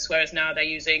rowboats, whereas now they're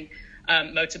using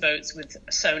motorboats with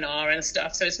sonar and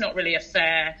stuff. So it's not really a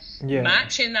fair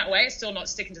match in that way. It's still not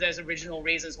sticking to those original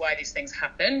reasons why these things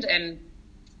happened. And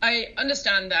I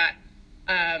understand that.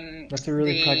 That's a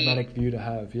really pragmatic view to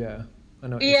have, I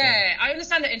know what you're saying. I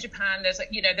understand that in Japan there's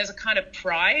a kind of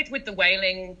pride with the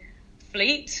whaling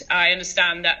fleet. I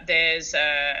understand that there's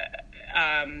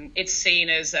it's seen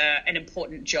as an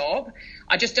important job.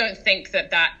 I just don't think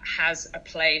that has a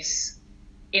place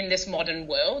in this modern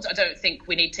world. I don't think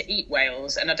we need to eat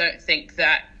whales, and I don't think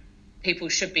that people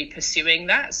should be pursuing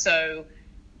that. So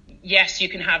yes, you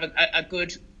can have a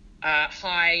good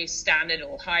high standard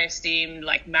or high esteem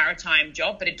like maritime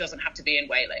job, but it doesn't have to be in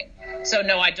whaling. So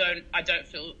no, I don't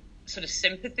feel sort of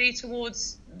sympathy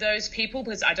towards those people,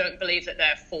 because I don't believe that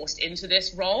they're forced into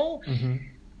this role.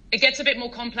 It gets a bit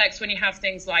more complex when you have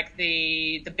things like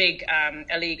the big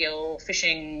illegal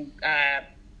fishing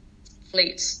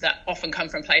fleets that often come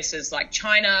from places like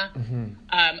China,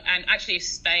 and actually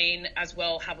Spain as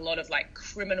well have a lot of like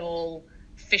criminal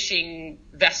fishing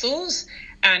vessels.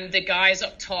 And the guys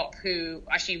up top who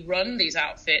actually run these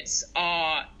outfits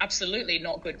are absolutely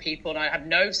not good people, and I have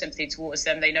no sympathy towards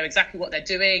them. They know exactly what they're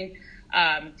doing.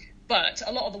 But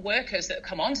a lot of the workers that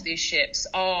come onto these ships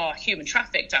are human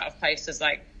trafficked out of places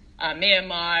like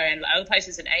Myanmar and other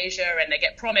places in Asia, and they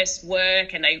get promised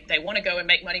work and they want to go and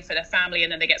make money for their family,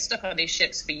 and then they get stuck on these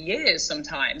ships for years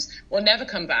sometimes, or never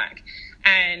come back.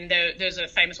 And there's a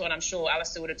famous one, I'm sure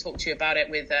Alistair would have talked to you about it,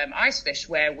 with Icefish,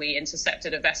 where we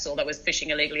intercepted a vessel that was fishing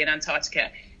illegally in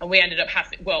Antarctica, and we ended up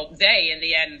they in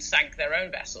the end sank their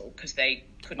own vessel because they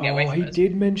couldn't get away from us. He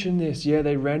did mention this. Yeah,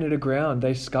 they ran it aground.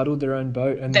 They scuttled their own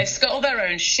boat. And they scuttled their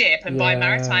own ship, and by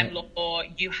maritime law,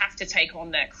 you have to take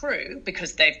on their crew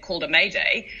because they've called a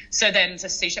mayday. So then the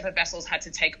Sea Shepherd vessels had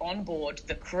to take on board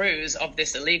the crews of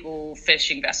this illegal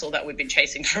fishing vessel that we've been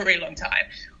chasing for a really long time.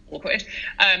 Awkward.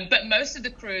 But most of the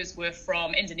crews were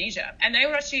from Indonesia, and they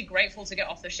were actually grateful to get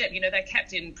off the ship. You know, they're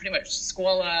kept in pretty much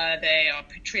squalor. They are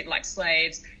treated like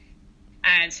slaves,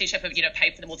 and Sea Shepherd,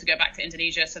 paid for them all to go back to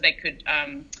Indonesia so they could,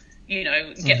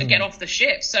 get off the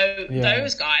ship. So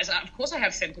those guys, of course, I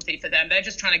have sympathy for them. They're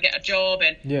just trying to get a job,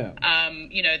 and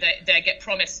they get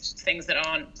promised things that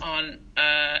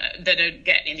that don't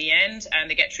get in the end, and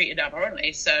they get treated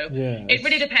abhorrently. So it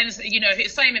really depends.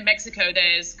 It's same in Mexico.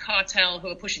 There's cartel who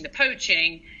are pushing the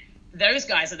poaching. Those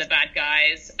guys are the bad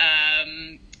guys.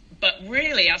 But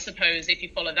really, I suppose, if you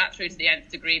follow that through to the nth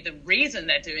degree, the reason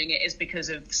they're doing it is because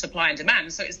of supply and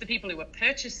demand. So it's the people who are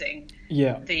purchasing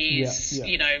these,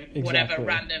 whatever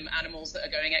random animals that are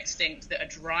going extinct that are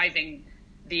driving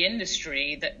the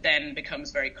industry that then becomes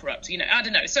very corrupt. I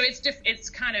don't know. So it's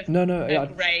kind of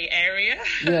a grey area.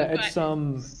 Yeah, it's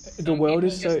the world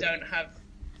is so. Don't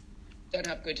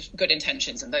have good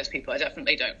intentions, and those people I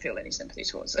definitely don't feel any sympathy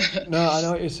towards. No, I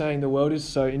know what you're saying. The world is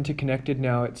so interconnected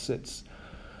now. It's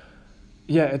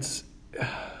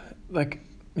like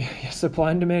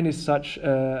supply and demand is such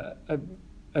an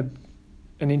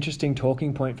interesting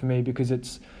talking point for me, because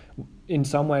it's, in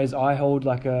some ways, I hold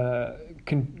like a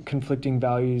conflicting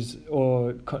values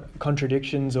or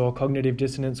contradictions or cognitive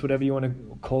dissonance, whatever you want to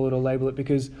call it or label it,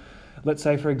 because let's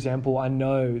say, for example, I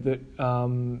know that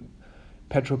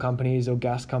petrol companies or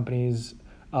gas companies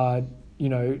are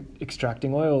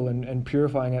extracting oil and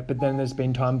purifying it, but then there's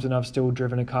been times when I've still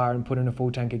driven a car and put in a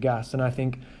full tank of gas, and I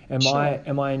think,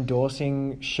 am I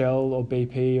endorsing Shell or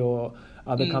BP or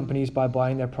other companies by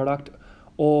buying their product?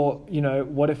 Or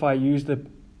what if I use the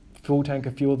full tank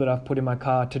of fuel that I've put in my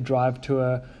car to drive to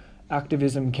a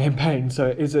activism campaign? So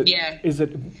is the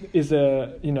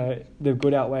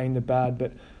good outweighing the bad?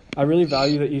 But I really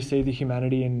value that you see the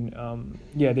humanity in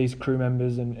these crew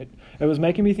members, and it was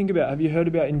making me think about, have you heard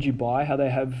about in Dubai how they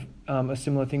have a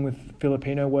similar thing with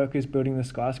Filipino workers building the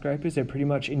skyscrapers? They're pretty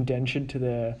much indentured to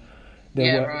their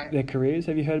careers.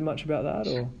 Have you heard much about that?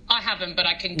 Or I haven't, but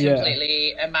I can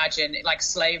completely imagine, like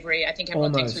slavery. I think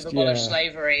everyone thinks we've abolished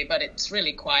slavery, but it's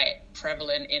really quite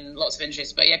prevalent in lots of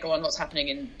industries. But go on, what's happening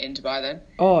in Dubai then?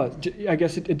 I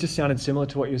guess it just sounded similar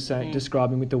to what you were saying,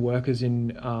 describing with the workers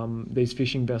in these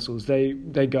fishing vessels. They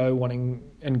go wanting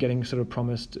and getting sort of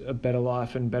promised a better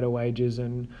life and better wages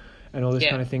and all this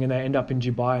kind of thing, and they end up in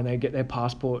Dubai and they get their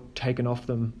passport taken off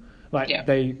them.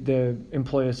 The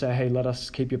employers say, hey, let us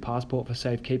keep your passport for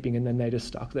safekeeping, and then they're just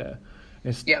stuck there.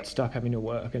 They're stuck having to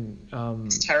work. And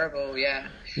it's terrible,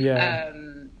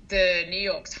 The New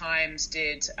York Times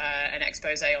did an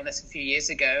expose on this a few years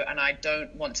ago, and I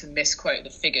don't want to misquote the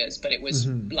figures, but it was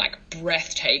like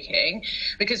breathtaking,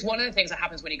 because one of the things that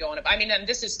happens when you go on and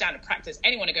this is standard practice.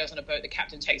 Anyone who goes on a boat, the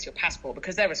captain takes your passport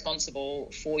because they're responsible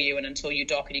for you, and until you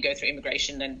dock and you go through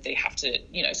immigration, then they have to,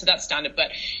 so that's standard.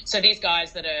 But so these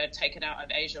guys that are taken out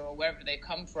of Asia or wherever they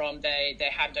come from, they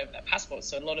hand over their passports.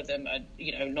 So a lot of them are,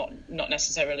 not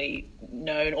necessarily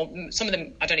known, or some of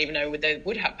them I don't even know whether they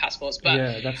would have passports, but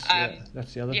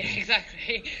that's the other thing.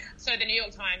 Exactly. So the New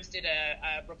York Times did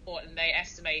a report, and they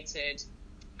estimated,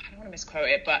 I don't want to misquote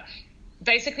it, but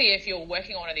basically if you're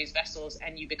working on one of these vessels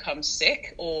and you become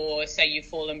sick, or say you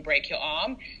fall and break your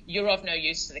arm, you're of no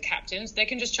use to the captains. They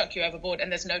can just chuck you overboard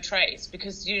and there's no trace,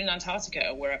 because you're in Antarctica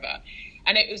or wherever.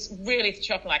 And it was really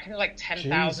shocking. Like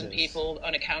 10,000 people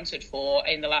unaccounted for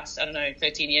in the last,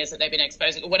 13 years that they've been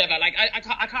exposing or whatever. I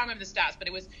can't remember the stats, but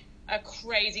it was a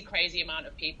crazy amount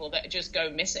of people that just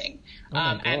go missing.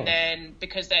 And then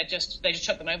because they just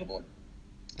chuck them overboard.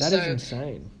 That is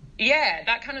insane. Yeah,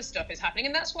 that kind of stuff is happening.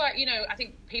 And that's why, I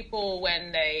think people,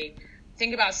 when they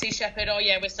think about Sea Shepherd,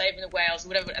 we're saving the whales or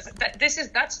whatever,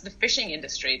 that's the fishing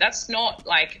industry. That's not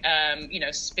like,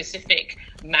 specific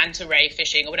manta ray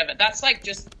fishing or whatever. That's like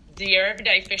just the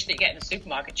everyday fish that you get in the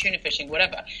supermarket, tuna fishing,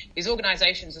 whatever. These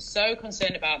organizations are so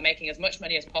concerned about making as much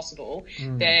money as possible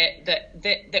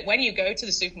that when you go to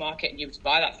the supermarket and you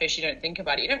buy that fish, you don't think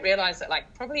about it. You don't realize that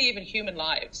probably even human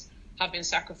lives have been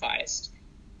sacrificed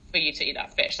for you to eat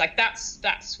that fish.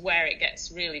 That's where it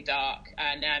gets really dark.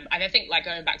 And I think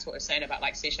going back to what I was saying about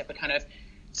Sea Shepherd kind of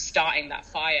starting that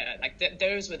fire. Like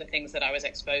those were the things that I was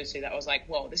exposed to that I was like,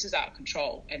 whoa, this is out of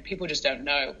control, and people just don't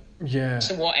know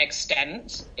to what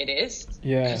extent it is,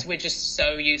 because we're just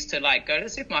so used to like go to the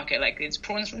supermarket, like it's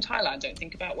prawns from Thailand, don't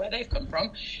think about where they've come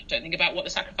from, don't think about what the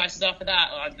sacrifices are for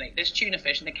that, or like this tuna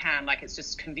fish in the can, like it's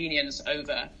just convenience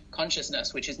over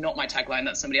consciousness, which is not my tagline,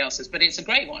 that's somebody else's, but it's a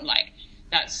great one. Like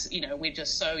that's, you know, we're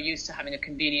just so used to having a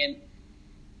convenient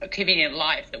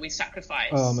life that we sacrifice.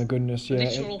 Oh my goodness, yeah.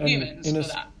 Literal humans for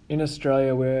that. In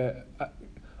Australia, where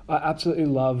I absolutely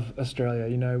love Australia.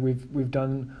 You know, we've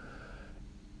done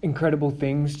incredible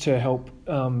things to help,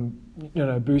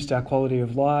 boost our quality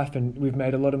of life, and we've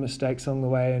made a lot of mistakes along the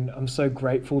way. And I'm so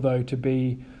grateful though to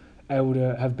be able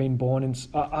to have been born in.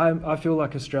 I feel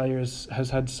like Australia has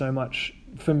had so much,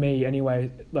 for me anyway,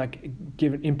 like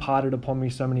imparted upon me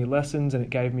so many lessons, and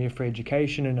it gave me a free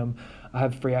education, and I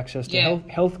have free access to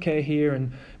healthcare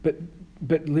here,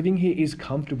 but living here is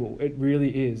comfortable. It really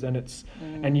is, and it's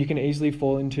and you can easily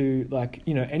fall into, like,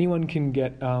 you know, anyone can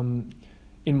get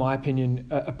in my opinion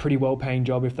a pretty well paying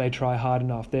job if they try hard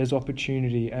enough. There's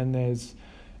opportunity, and there's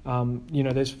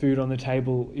there's food on the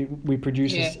table. We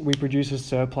produce a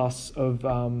surplus of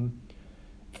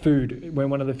food. We're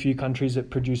one of the few countries that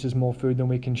produces more food than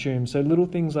we consume. So little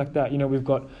things like that, you know, we've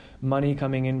got money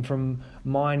coming in from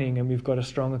mining, and we've got a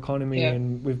strong economy,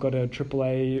 and we've got a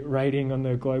AAA rating on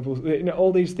the global, you know,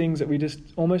 all these things that we just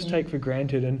almost take for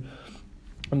granted. And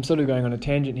I'm sort of going on a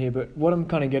tangent here, but what I'm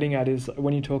kind of getting at is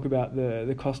when you talk about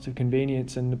the cost of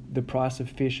convenience and the price of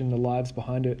fish and the lives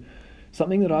behind it,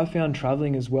 something that I've found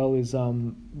traveling as well is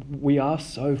we are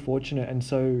so fortunate and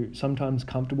so sometimes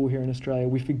comfortable here in Australia.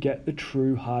 We forget the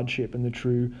true hardship and the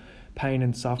true pain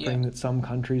and suffering that some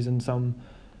countries and some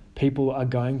people are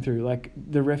going through. Like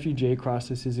the refugee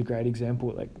crisis is a great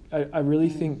example. Like I really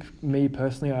think, me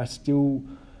personally, I still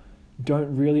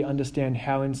don't really understand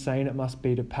how insane it must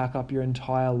be to pack up your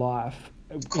entire life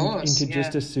into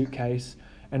just a suitcase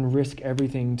and risk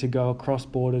everything to go across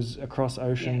borders, across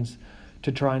oceans,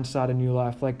 to try and start a new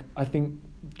life. Like, I think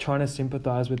trying to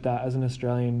sympathise with that as an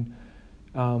Australian,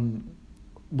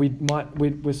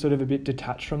 we're sort of a bit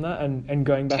detached from that, and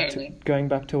going back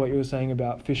to what you were saying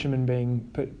about fishermen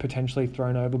being potentially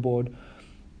thrown overboard.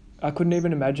 I couldn't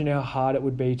even imagine how hard it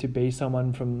would be to be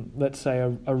someone from, let's say,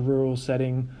 a rural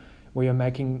setting where you're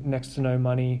making next to no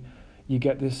money. You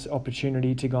get this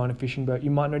opportunity to go on a fishing boat.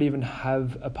 You might not even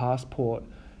have a passport,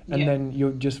 and then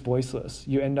you're just voiceless.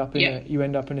 You end up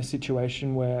in a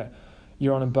situation where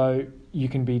you're on a boat, you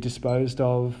can be disposed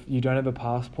of, you don't have a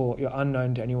passport, you're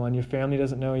unknown to anyone, your family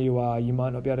doesn't know who you are, you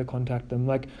might not be able to contact them.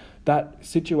 Like, that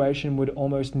situation would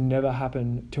almost never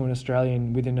happen to an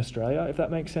Australian within Australia, if that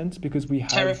makes sense, because we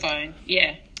have... Terrifying,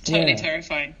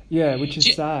 terrifying. Yeah, which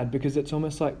is sad, because it's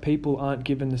almost like people aren't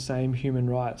given the same human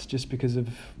rights just because of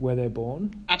where they're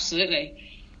born. Absolutely.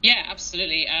 Yeah,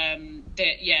 absolutely.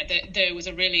 There was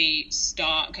a really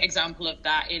stark example of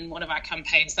that in one of our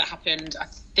campaigns that happened, I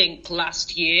think,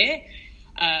 last year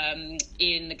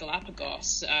in the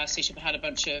Galapagos. Sea Shepherd had a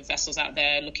bunch of vessels out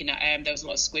there looking at there was a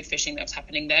lot of squid fishing that was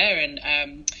happening there,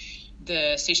 and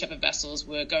the Sea Shepherd vessels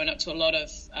were going up to a lot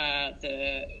of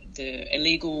the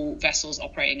illegal vessels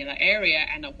operating in that area,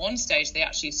 and at one stage they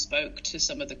actually spoke to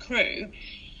some of the crew,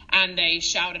 and they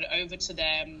shouted over to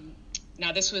them.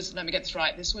 Now, this was, let me get this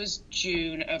right, this was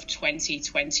June of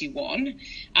 2021,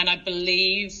 and I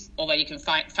believe, although you can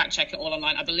fact check it all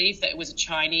online, I believe that it was a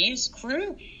Chinese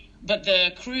crew, but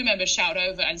the crew member shouted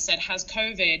over and said, has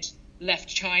COVID left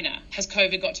China? Has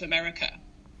COVID got to America?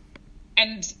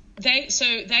 And they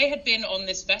had been on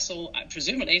this vessel,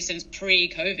 presumably since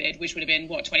pre-COVID, which would have been,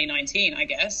 2019, I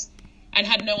guess, and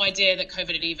had no idea that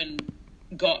COVID had even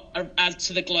got as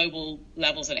to the global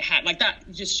levels that it had. Like, that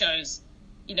just shows,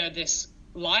 you know, this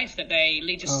life that they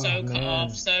lead, just cut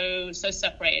off, so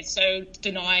separated, so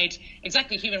denied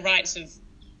exactly human rights of,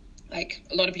 like,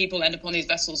 a lot of people end up on these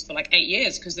vessels for like 8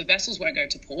 years because the vessels won't go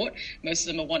to port. Most of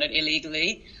them are wanted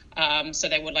illegally, so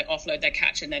they would like offload their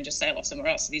catch and then just sail off somewhere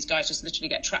else. So these guys just literally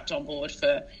get trapped on board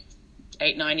for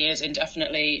 8-9 years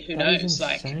indefinitely. Who knows?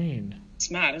 Like, it's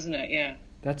mad, isn't it? Yeah.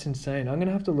 That's insane. I'm going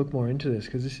to have to look more into this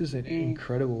because this is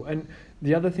incredible. And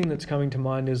the other thing that's coming to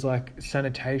mind is like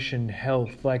sanitation,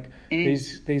 health, like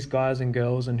these guys and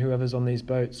girls and whoever's on these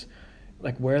boats,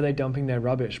 like, where are they dumping their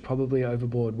rubbish? Probably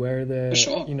overboard. Where are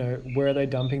where are they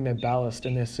dumping their ballast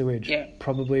and their sewage? Yeah.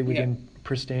 Probably within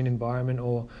pristine environment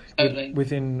or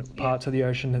within parts of the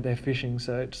ocean that they're fishing.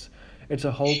 So it's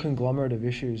a whole conglomerate of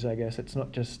issues, I guess. It's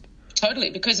not just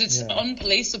Totally, because it's Yeah.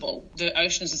 unpoliceable. The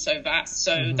oceans are so vast.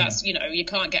 So that's, you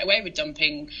can't get away with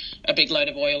dumping a big load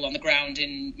of oil on the ground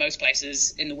in most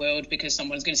places in the world because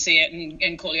someone's going to see it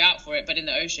and call you out for it. But in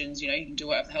the oceans, you can do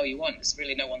whatever the hell you want. There's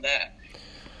really no one there.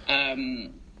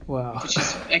 Wow. Which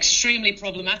is extremely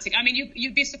problematic. I mean,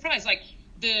 you'd be surprised. Like,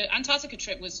 the Antarctica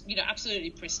trip was,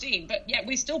 absolutely pristine, but yeah,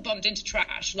 we still bumped into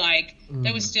trash. Like,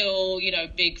 there was still,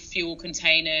 big fuel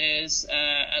containers,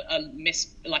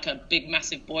 a big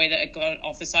massive buoy that had gone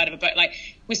off the side of a boat. Like,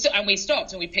 we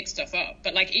stopped and we picked stuff up.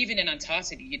 But like, even in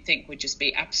Antarctica, you'd think would just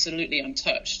be absolutely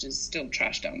untouched. There's still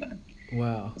trash down there.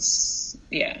 Wow. It's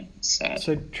sad.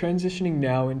 So transitioning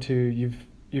now into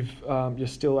you're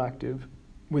still active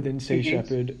within Sea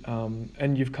Shepherd,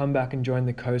 and you've come back and joined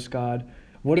the Coast Guard.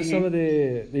 What are some of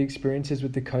the experiences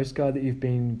with the Coast Guard that you've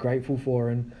been grateful for,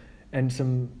 and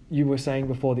some, you were saying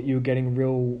before that you were getting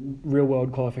real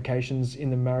world qualifications in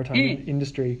the maritime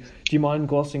industry. Do you mind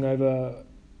glossing over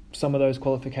some of those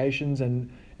qualifications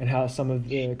and how some of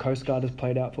the Coast Guard has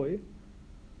played out for you?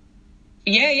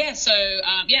 Yeah. So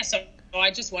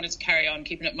I just wanted to carry on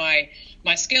keeping up my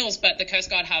skills, but the Coast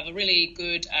Guard have a really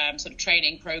good sort of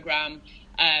training program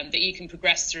that you can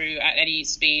progress through at any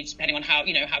speed, depending on how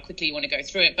quickly you want to go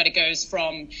through it. But it goes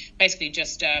from basically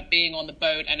just being on the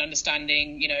boat and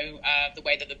understanding, the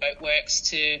way that the boat works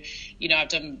to, I've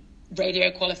done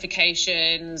radio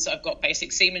qualifications, I've got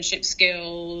basic seamanship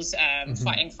skills,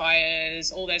 fighting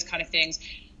fires, all those kind of things.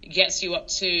 It gets you up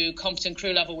to competent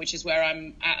crew level, which is where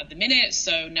I'm at the minute.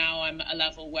 So now I'm at a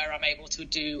level where I'm able to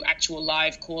do actual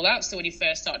live call outs. So when you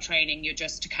first start training, you're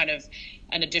just kind of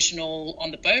an additional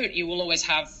on the boat. You will always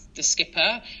have the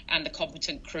skipper and the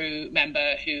competent crew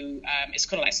member who is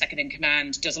kind of like second in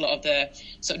command, does a lot of the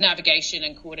sort of navigation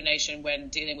and coordination when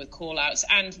dealing with call outs,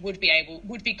 and would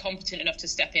be competent enough to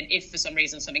step in if for some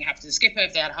reason something happened to the skipper,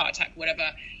 if they had a heart attack, whatever.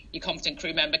 Your competent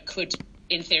crew member could,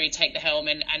 in theory, take the helm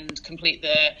and complete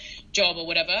the job or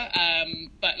whatever.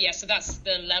 But yeah, so that's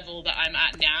the level that I'm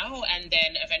at now. And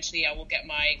then eventually I will get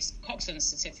my coxswain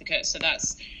certificate. So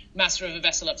that's master of a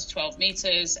vessel up to 12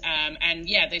 meters. And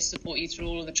yeah, they support you through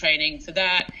all of the training for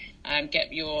that.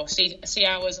 Get your sea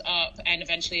hours up, and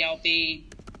eventually I'll be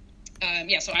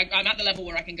so I'm at the level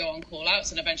where I can go on call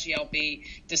outs, and eventually I'll be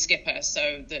the skipper.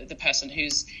 So the person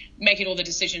who's making all the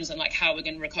decisions on like how we're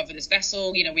going to recover this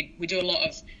vessel. We do a lot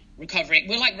of recovery.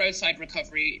 We're like roadside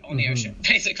recovery on the ocean,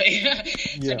 basically. So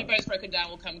if your boat's broken down,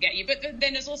 we'll come get you. But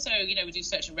then there's also, we do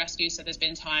search and rescue. So there's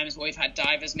been times where we've had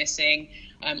divers missing.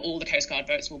 All the Coast Guard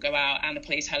boats will go out, and the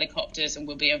police helicopters, and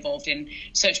we'll be involved in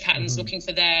search patterns looking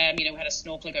for them. We had a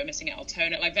snorkeler go missing at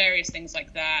Altona, like various things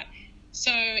like that. So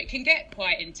it can get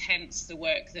quite intense, the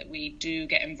work that we do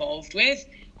get involved with.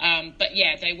 But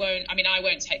yeah, I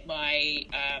won't take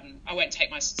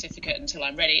my certificate until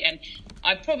I'm ready. And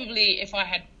I probably, if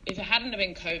it hadn't have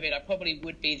been COVID, I probably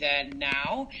would be there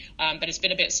now. But it's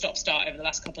been a bit stop-start over the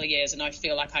last couple of years, and I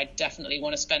feel like I definitely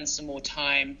want to spend some more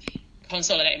time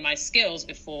consolidating my skills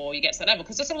before you get to that level,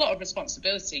 because there's a lot of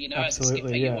responsibility, as a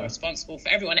skipper. You're responsible for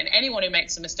everyone, and anyone who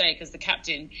makes a mistake as the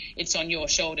captain, it's on your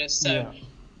shoulders. So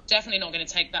definitely not going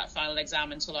to take that final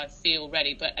exam until I feel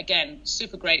ready. But again,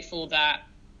 super grateful that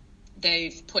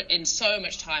they've put in so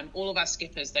much time. All of our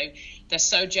skippers, they're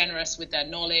so generous with their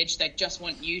knowledge. They just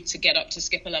want you to get up to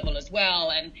skipper level as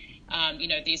well. And,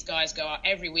 these guys go out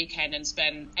every weekend and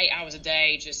spend 8 hours a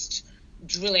day just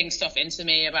drilling stuff into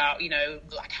me about,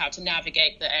 like how to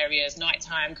navigate the areas,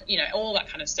 nighttime, all that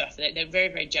kind of stuff. They're very,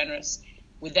 very generous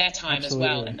with their time as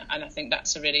well. And I think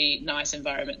that's a really nice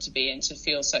environment to be in, to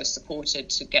feel so supported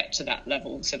to get to that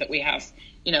level, so that we have,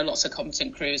 lots of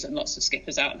competent crews and lots of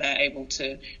skippers out there able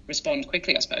to respond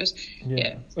quickly, I suppose.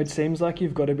 Yeah. It seems like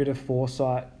you've got a bit of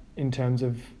foresight in terms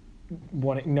of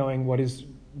knowing what is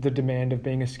the demand of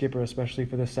being a skipper, especially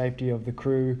for the safety of the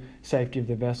crew, safety of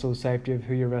the vessel, safety of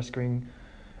who you're rescuing,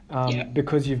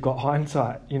 because you've got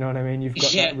hindsight, you know what I mean? You've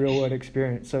got that real world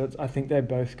experience. So I think they're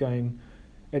both going...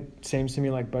 It seems to me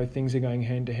like both things are going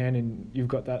hand to hand, and you've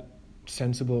got that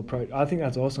sensible approach. I think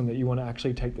that's awesome that you want to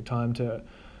actually take the time to,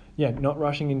 not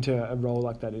rushing into a role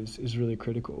like that is really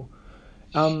critical.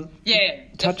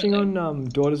 Touching on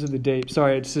Daughters of the Deep.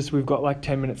 Sorry, it's just we've got like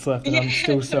 10 minutes left, and I'm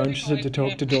still so interested to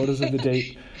talk to Daughters of the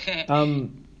Deep.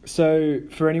 So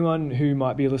for anyone who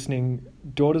might be listening,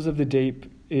 Daughters of the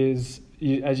Deep is,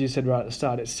 as you said right at the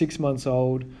start, it's 6 months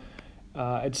old.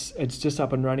 It's just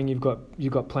up and running. You've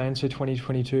got plans for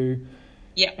 2022.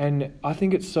 Yeah. And I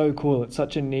think it's so cool. It's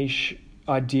such a niche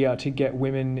idea to get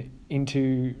women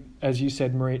into, as you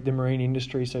said, the marine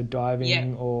industry, so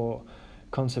diving or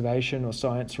conservation or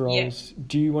science roles.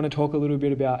 Do you want to talk a little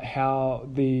bit about how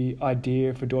the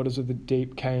idea for Daughters of the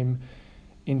Deep came,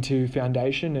 into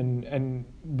foundation, and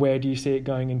where do you see it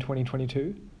going in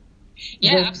 2022?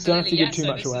 Yeah, absolutely. Don't have to give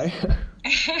too much away.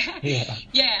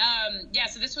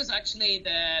 So this was actually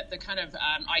the kind of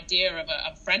idea of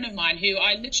a friend of mine who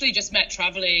I literally just met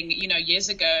traveling, years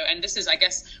ago. And this is, I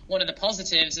guess, one of the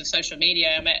positives of social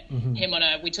media. I met him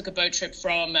we took a boat trip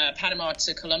from Panama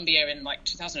to Colombia in like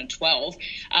 2012.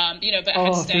 But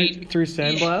had stayed through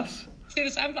Sandblast. To the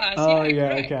Sandblast. Oh,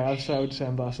 okay. I've sailed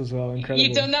Sandblast as well. Incredible.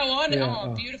 You've done that one? Yeah.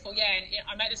 Oh, beautiful. Yeah. And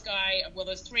I met this guy. Well,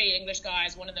 there's 3 English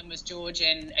guys. One of them was George,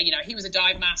 and he was a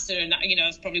dive master, and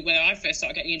that's probably where I first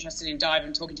started getting interested in dive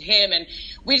and talking to him. And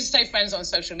we just stayed friends on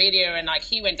social media, and like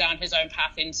he went down his own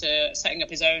path into setting up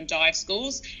his own dive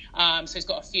schools. So he's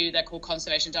got a few. They're called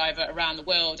Conservation Diver around the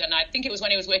world. And I think it was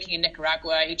when he was working in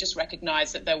Nicaragua, he just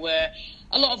recognized that there were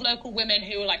a lot of local women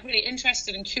who were like really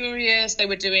interested and curious. They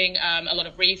were doing a lot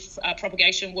of reef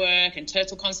propagation work and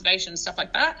turtle conservation and stuff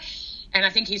like that. And I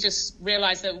think he's just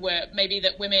realized that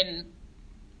women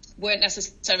weren't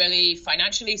necessarily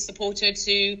financially supported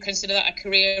to consider that a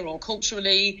career, or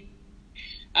culturally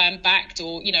backed,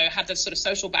 or had the sort of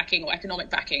social backing or economic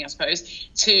backing, I suppose,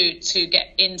 to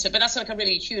get into. But that's like a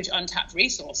really huge untapped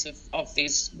resource of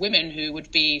these women who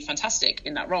would be fantastic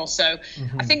in that role. So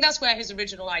I think that's where his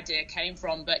original idea came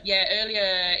from. But yeah,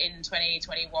 earlier in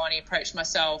 2021, he approached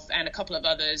myself and a couple of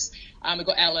others. We've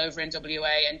got Elle over in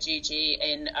WA and Gigi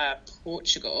in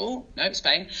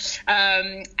Spain.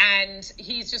 And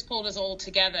he's just pulled us all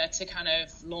together to kind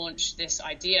of launch this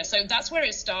idea. So that's where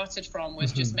it started from,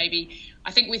 was just I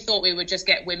think we thought we would just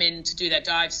get women to do their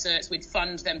dive certs. We'd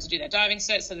fund them to do their diving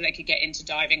certs so that they could get into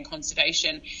diving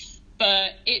conservation.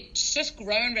 But it's just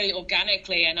grown really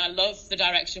organically. And I love the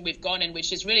direction we've gone in,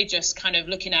 which is really just kind of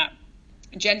looking at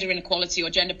gender inequality or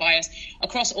gender bias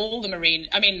across all the marine.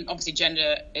 I mean, obviously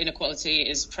gender inequality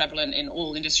is prevalent in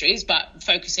all industries, but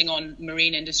focusing on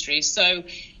marine industries. So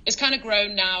it's kind of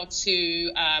grown now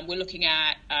to we're looking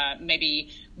at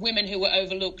maybe women who were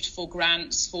overlooked for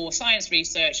grants for science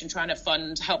research and trying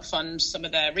to help fund some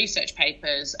of their research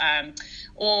papers.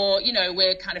 Or,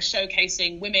 we're kind of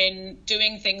showcasing women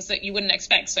doing things that you wouldn't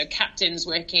expect. So captains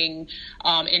working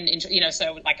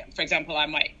so like, for example, I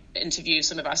might interview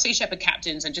some of our Sea Shepherd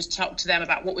captains and just talk to them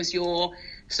about what was your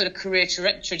sort of career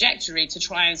trajectory, to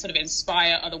try and sort of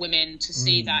inspire other women to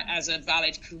see that as a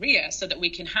valid career, so that we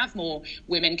can have more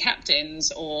women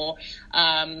captains. Or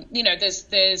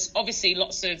there's obviously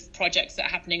lots of projects that are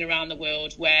happening around the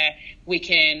world where we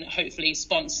can hopefully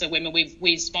sponsor women.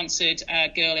 We sponsored a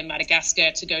girl in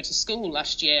Madagascar to go to school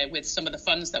last year with some of the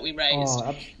funds that we raised.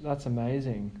 Oh, that's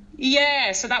amazing.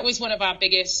 Yeah, so that was one of our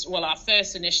our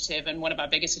first initiative and one of our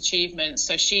biggest achievements.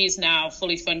 So she's now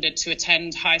fully funded to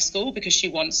attend high school because she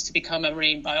wants to become a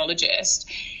marine biologist.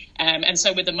 And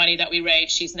so with the money that we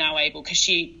raised, she's now able, because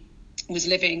she was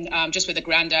living just with her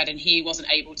granddad and he wasn't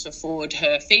able to afford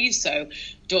her fees. So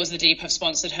Daughters of the Deep have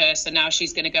sponsored her. So now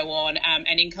she's going to go on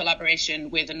and in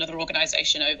collaboration with another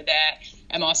organisation over there,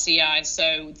 MRCI.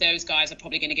 So those guys are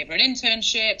probably going to give her an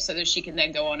internship so that she can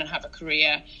then go on and have a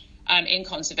career in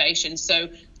conservation. So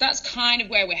that's kind of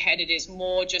where we're headed, is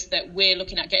more just that we're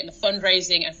looking at getting the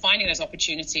fundraising and finding those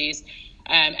opportunities.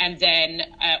 And then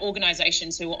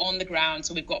organisations who are on the ground.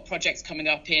 So we've got projects coming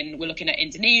up we're looking at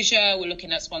Indonesia, we're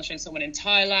looking at sponsoring someone in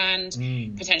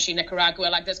Thailand, potentially Nicaragua.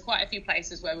 Like there's quite a few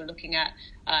places where we're looking at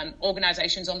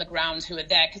organisations on the ground who are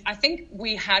there. Because I think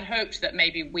we had hoped that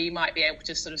maybe we might be able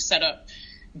to sort of set up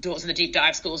Daughters of the Deep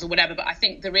dive schools or whatever, but I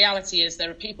think the reality is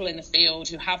there are people in the field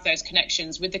who have those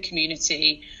connections with the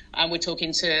community. We're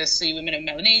talking to Sea Women of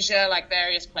Melanesia, like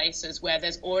various places where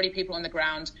there's already people on the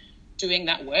ground doing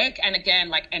that work, and again,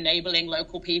 like enabling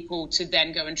local people to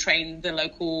then go and train the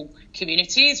local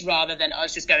communities, rather than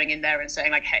us just going in there and saying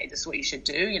like, hey, this is what you should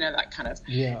do, that kind of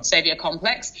savior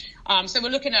complex. So we're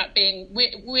looking at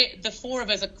we're the 4 of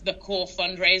us are the core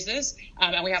fundraisers,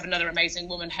 and we have another amazing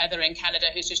woman, Heather, in Canada,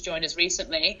 who's just joined us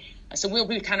recently. So we'll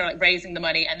be kind of like raising the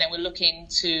money, and then we're looking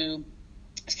to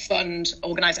fund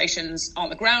organizations on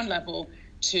the ground level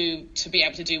to be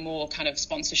able to do more kind of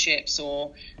sponsorships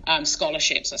or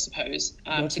scholarships, I suppose,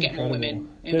 to get more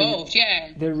women involved.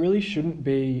 There really shouldn't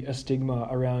be a stigma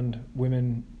around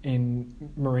women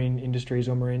in marine industries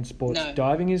or marine sports. No.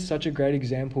 Diving is such a great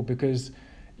example because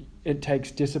it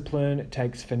takes discipline, it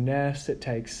takes finesse, it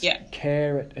takes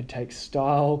care, it takes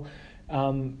style.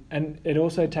 And it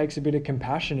also takes a bit of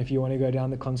compassion if you want to go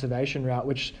down the conservation route,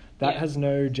 which that has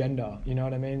no gender, you know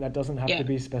what I mean? That doesn't have to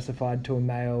be specified to a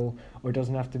male, or it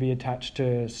doesn't have to be attached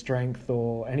to strength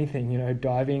or anything,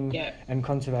 diving and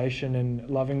conservation and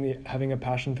having a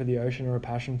passion for the ocean or a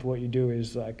passion for what you do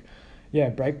is like,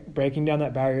 breaking down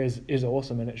that barrier is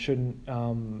awesome, and it shouldn't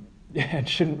yeah, it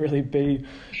shouldn't really be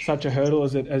such a hurdle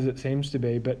as it seems to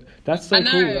be. But that's so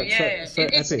cool. That's so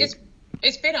epic.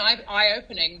 It's been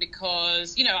eye-opening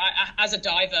because, you know, as a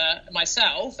diver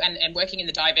myself and working in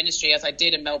the dive industry as I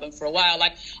did in Melbourne for a while,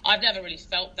 like I've never really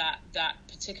felt that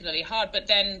particularly hard. But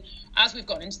then as we've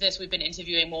gone into this, we've been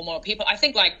interviewing more and more people. I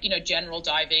think, like, you know, general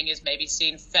diving is maybe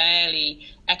seen fairly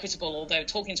equitable, although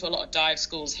talking to a lot of dive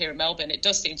schools here in Melbourne, it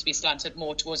does seem to be slanted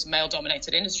more towards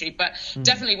male-dominated industry. But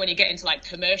definitely when you get into like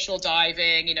commercial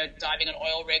diving, you know, diving on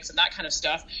oil rigs and that kind of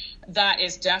stuff, that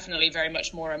is definitely very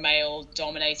much more a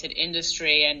male-dominated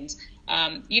industry. And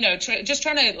you know, just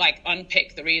trying to like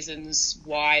unpick the reasons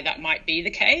why that might be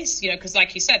the case, you know, because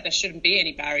like you said, there shouldn't be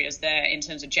any barriers there in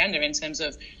terms of gender, in terms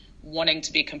of wanting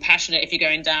to be compassionate. If you're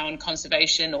going down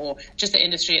conservation, or just the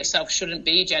industry itself shouldn't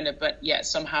be gender, but yet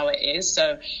somehow it is.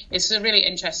 So it's a really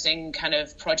interesting kind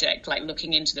of project, like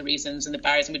looking into the reasons and the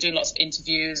barriers. And we're doing lots of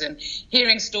interviews and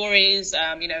hearing stories,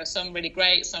 you know, some really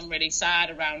great, some really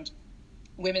sad, around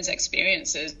women's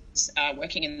experiences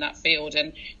working in that field,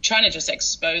 and trying to just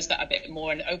expose that a bit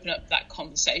more and open up that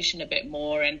conversation a bit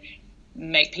more and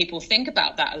make people think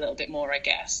about that a little bit more, I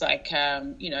guess. Like,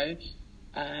 you know,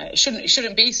 it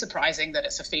shouldn't be surprising that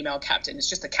it's a female captain. It's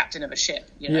just the captain of a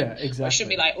ship, you know. Yeah, exactly. Or it shouldn't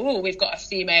be like, oh, we've got a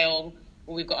female,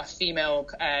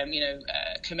 you know,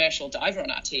 commercial diver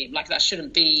on our team. Like that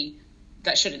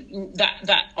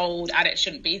old adage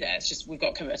shouldn't be there. It's just we've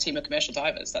got a team of commercial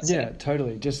divers. That's it.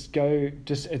 Totally.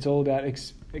 It's all about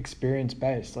experience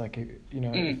based. Like, you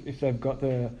know, if they've got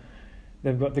the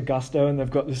gusto and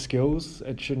they've got the skills,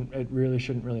 it really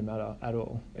shouldn't matter at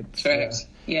all. It's correct.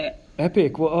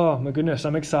 Epic. Well, oh my goodness,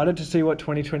 I'm excited to see what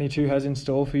 2022 has in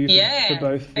store for you, for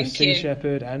both the Sea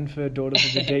Shepherd and for Daughters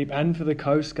of the Deep and for the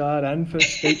Coast Guard and for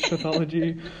speech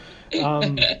pathology.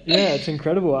 It's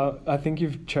incredible. I think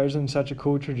you've chosen such a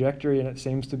cool trajectory, and it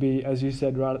seems to be, as you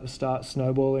said right at the start,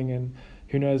 snowballing, and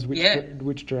who knows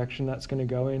which direction that's going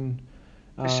to go in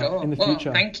in the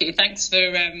future. Thank you. Thanks for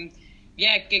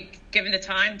giving the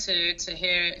time to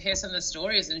hear some of the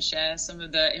stories and share some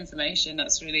of the information.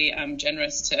 That's really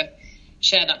generous to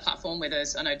share that platform with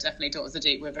us. I know definitely Daughters of the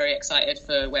Deep, we're very excited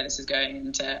for where this is going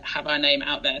and to have our name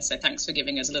out there. So thanks for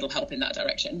giving us a little help in that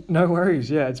direction. No worries.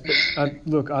 Yeah,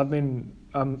 look,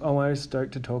 I'm always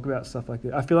stoked to talk about stuff like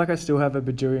this. I feel like I still have a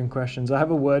bajillion questions. I have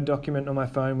a Word document on my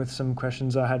phone with some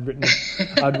questions I had written.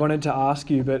 I'd wanted to ask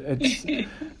you, but it's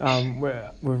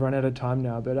we've run out of time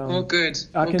now. But all good.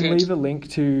 I can leave a link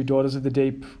to Daughters of the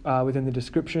Deep within the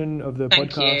description of the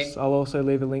podcast. I'll also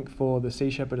leave a link for the Sea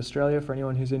Shepherd Australia for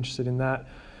anyone who's interested in that.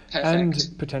 Perfect. And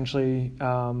potentially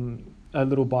a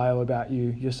little bio about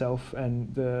yourself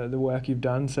and the work you've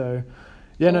done. So.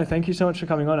 Yeah, no, thank you so much for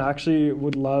coming on. I actually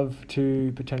would love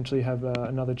to potentially have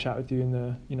another chat with you in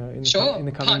the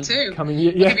coming part two. Coming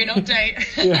year. Yeah. I'll give you an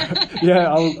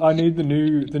update. I need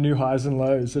the new highs and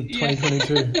lows of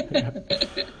 2022.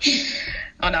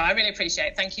 Oh no, I really appreciate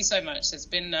it. Thank you so much. It's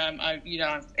been,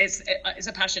 it's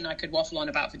a passion I could waffle on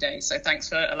about for days. So thanks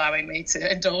for allowing me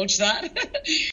to indulge that.